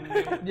last. And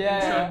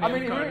then I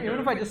mean,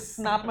 even if I just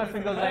snap my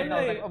fingers right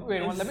now, like,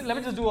 wait, let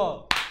me just do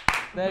a.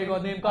 There you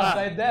go, name card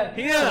right there.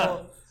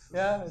 Yeah.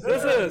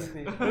 This is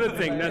the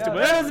thing. It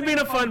has been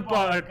a fun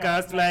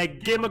podcast, like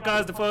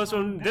Gamercast, the first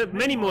one. There are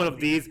many more of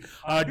these.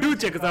 Do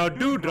check us out.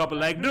 Do drop a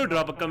like. Do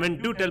drop a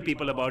comment. Do tell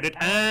people about it.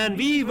 And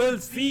we will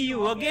see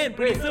you again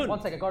pretty soon.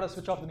 1 second. I gotta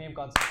switch off the name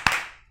cards.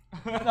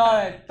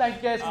 Alright. Thank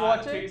you guys for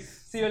watching.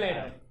 Peace. See you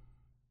later.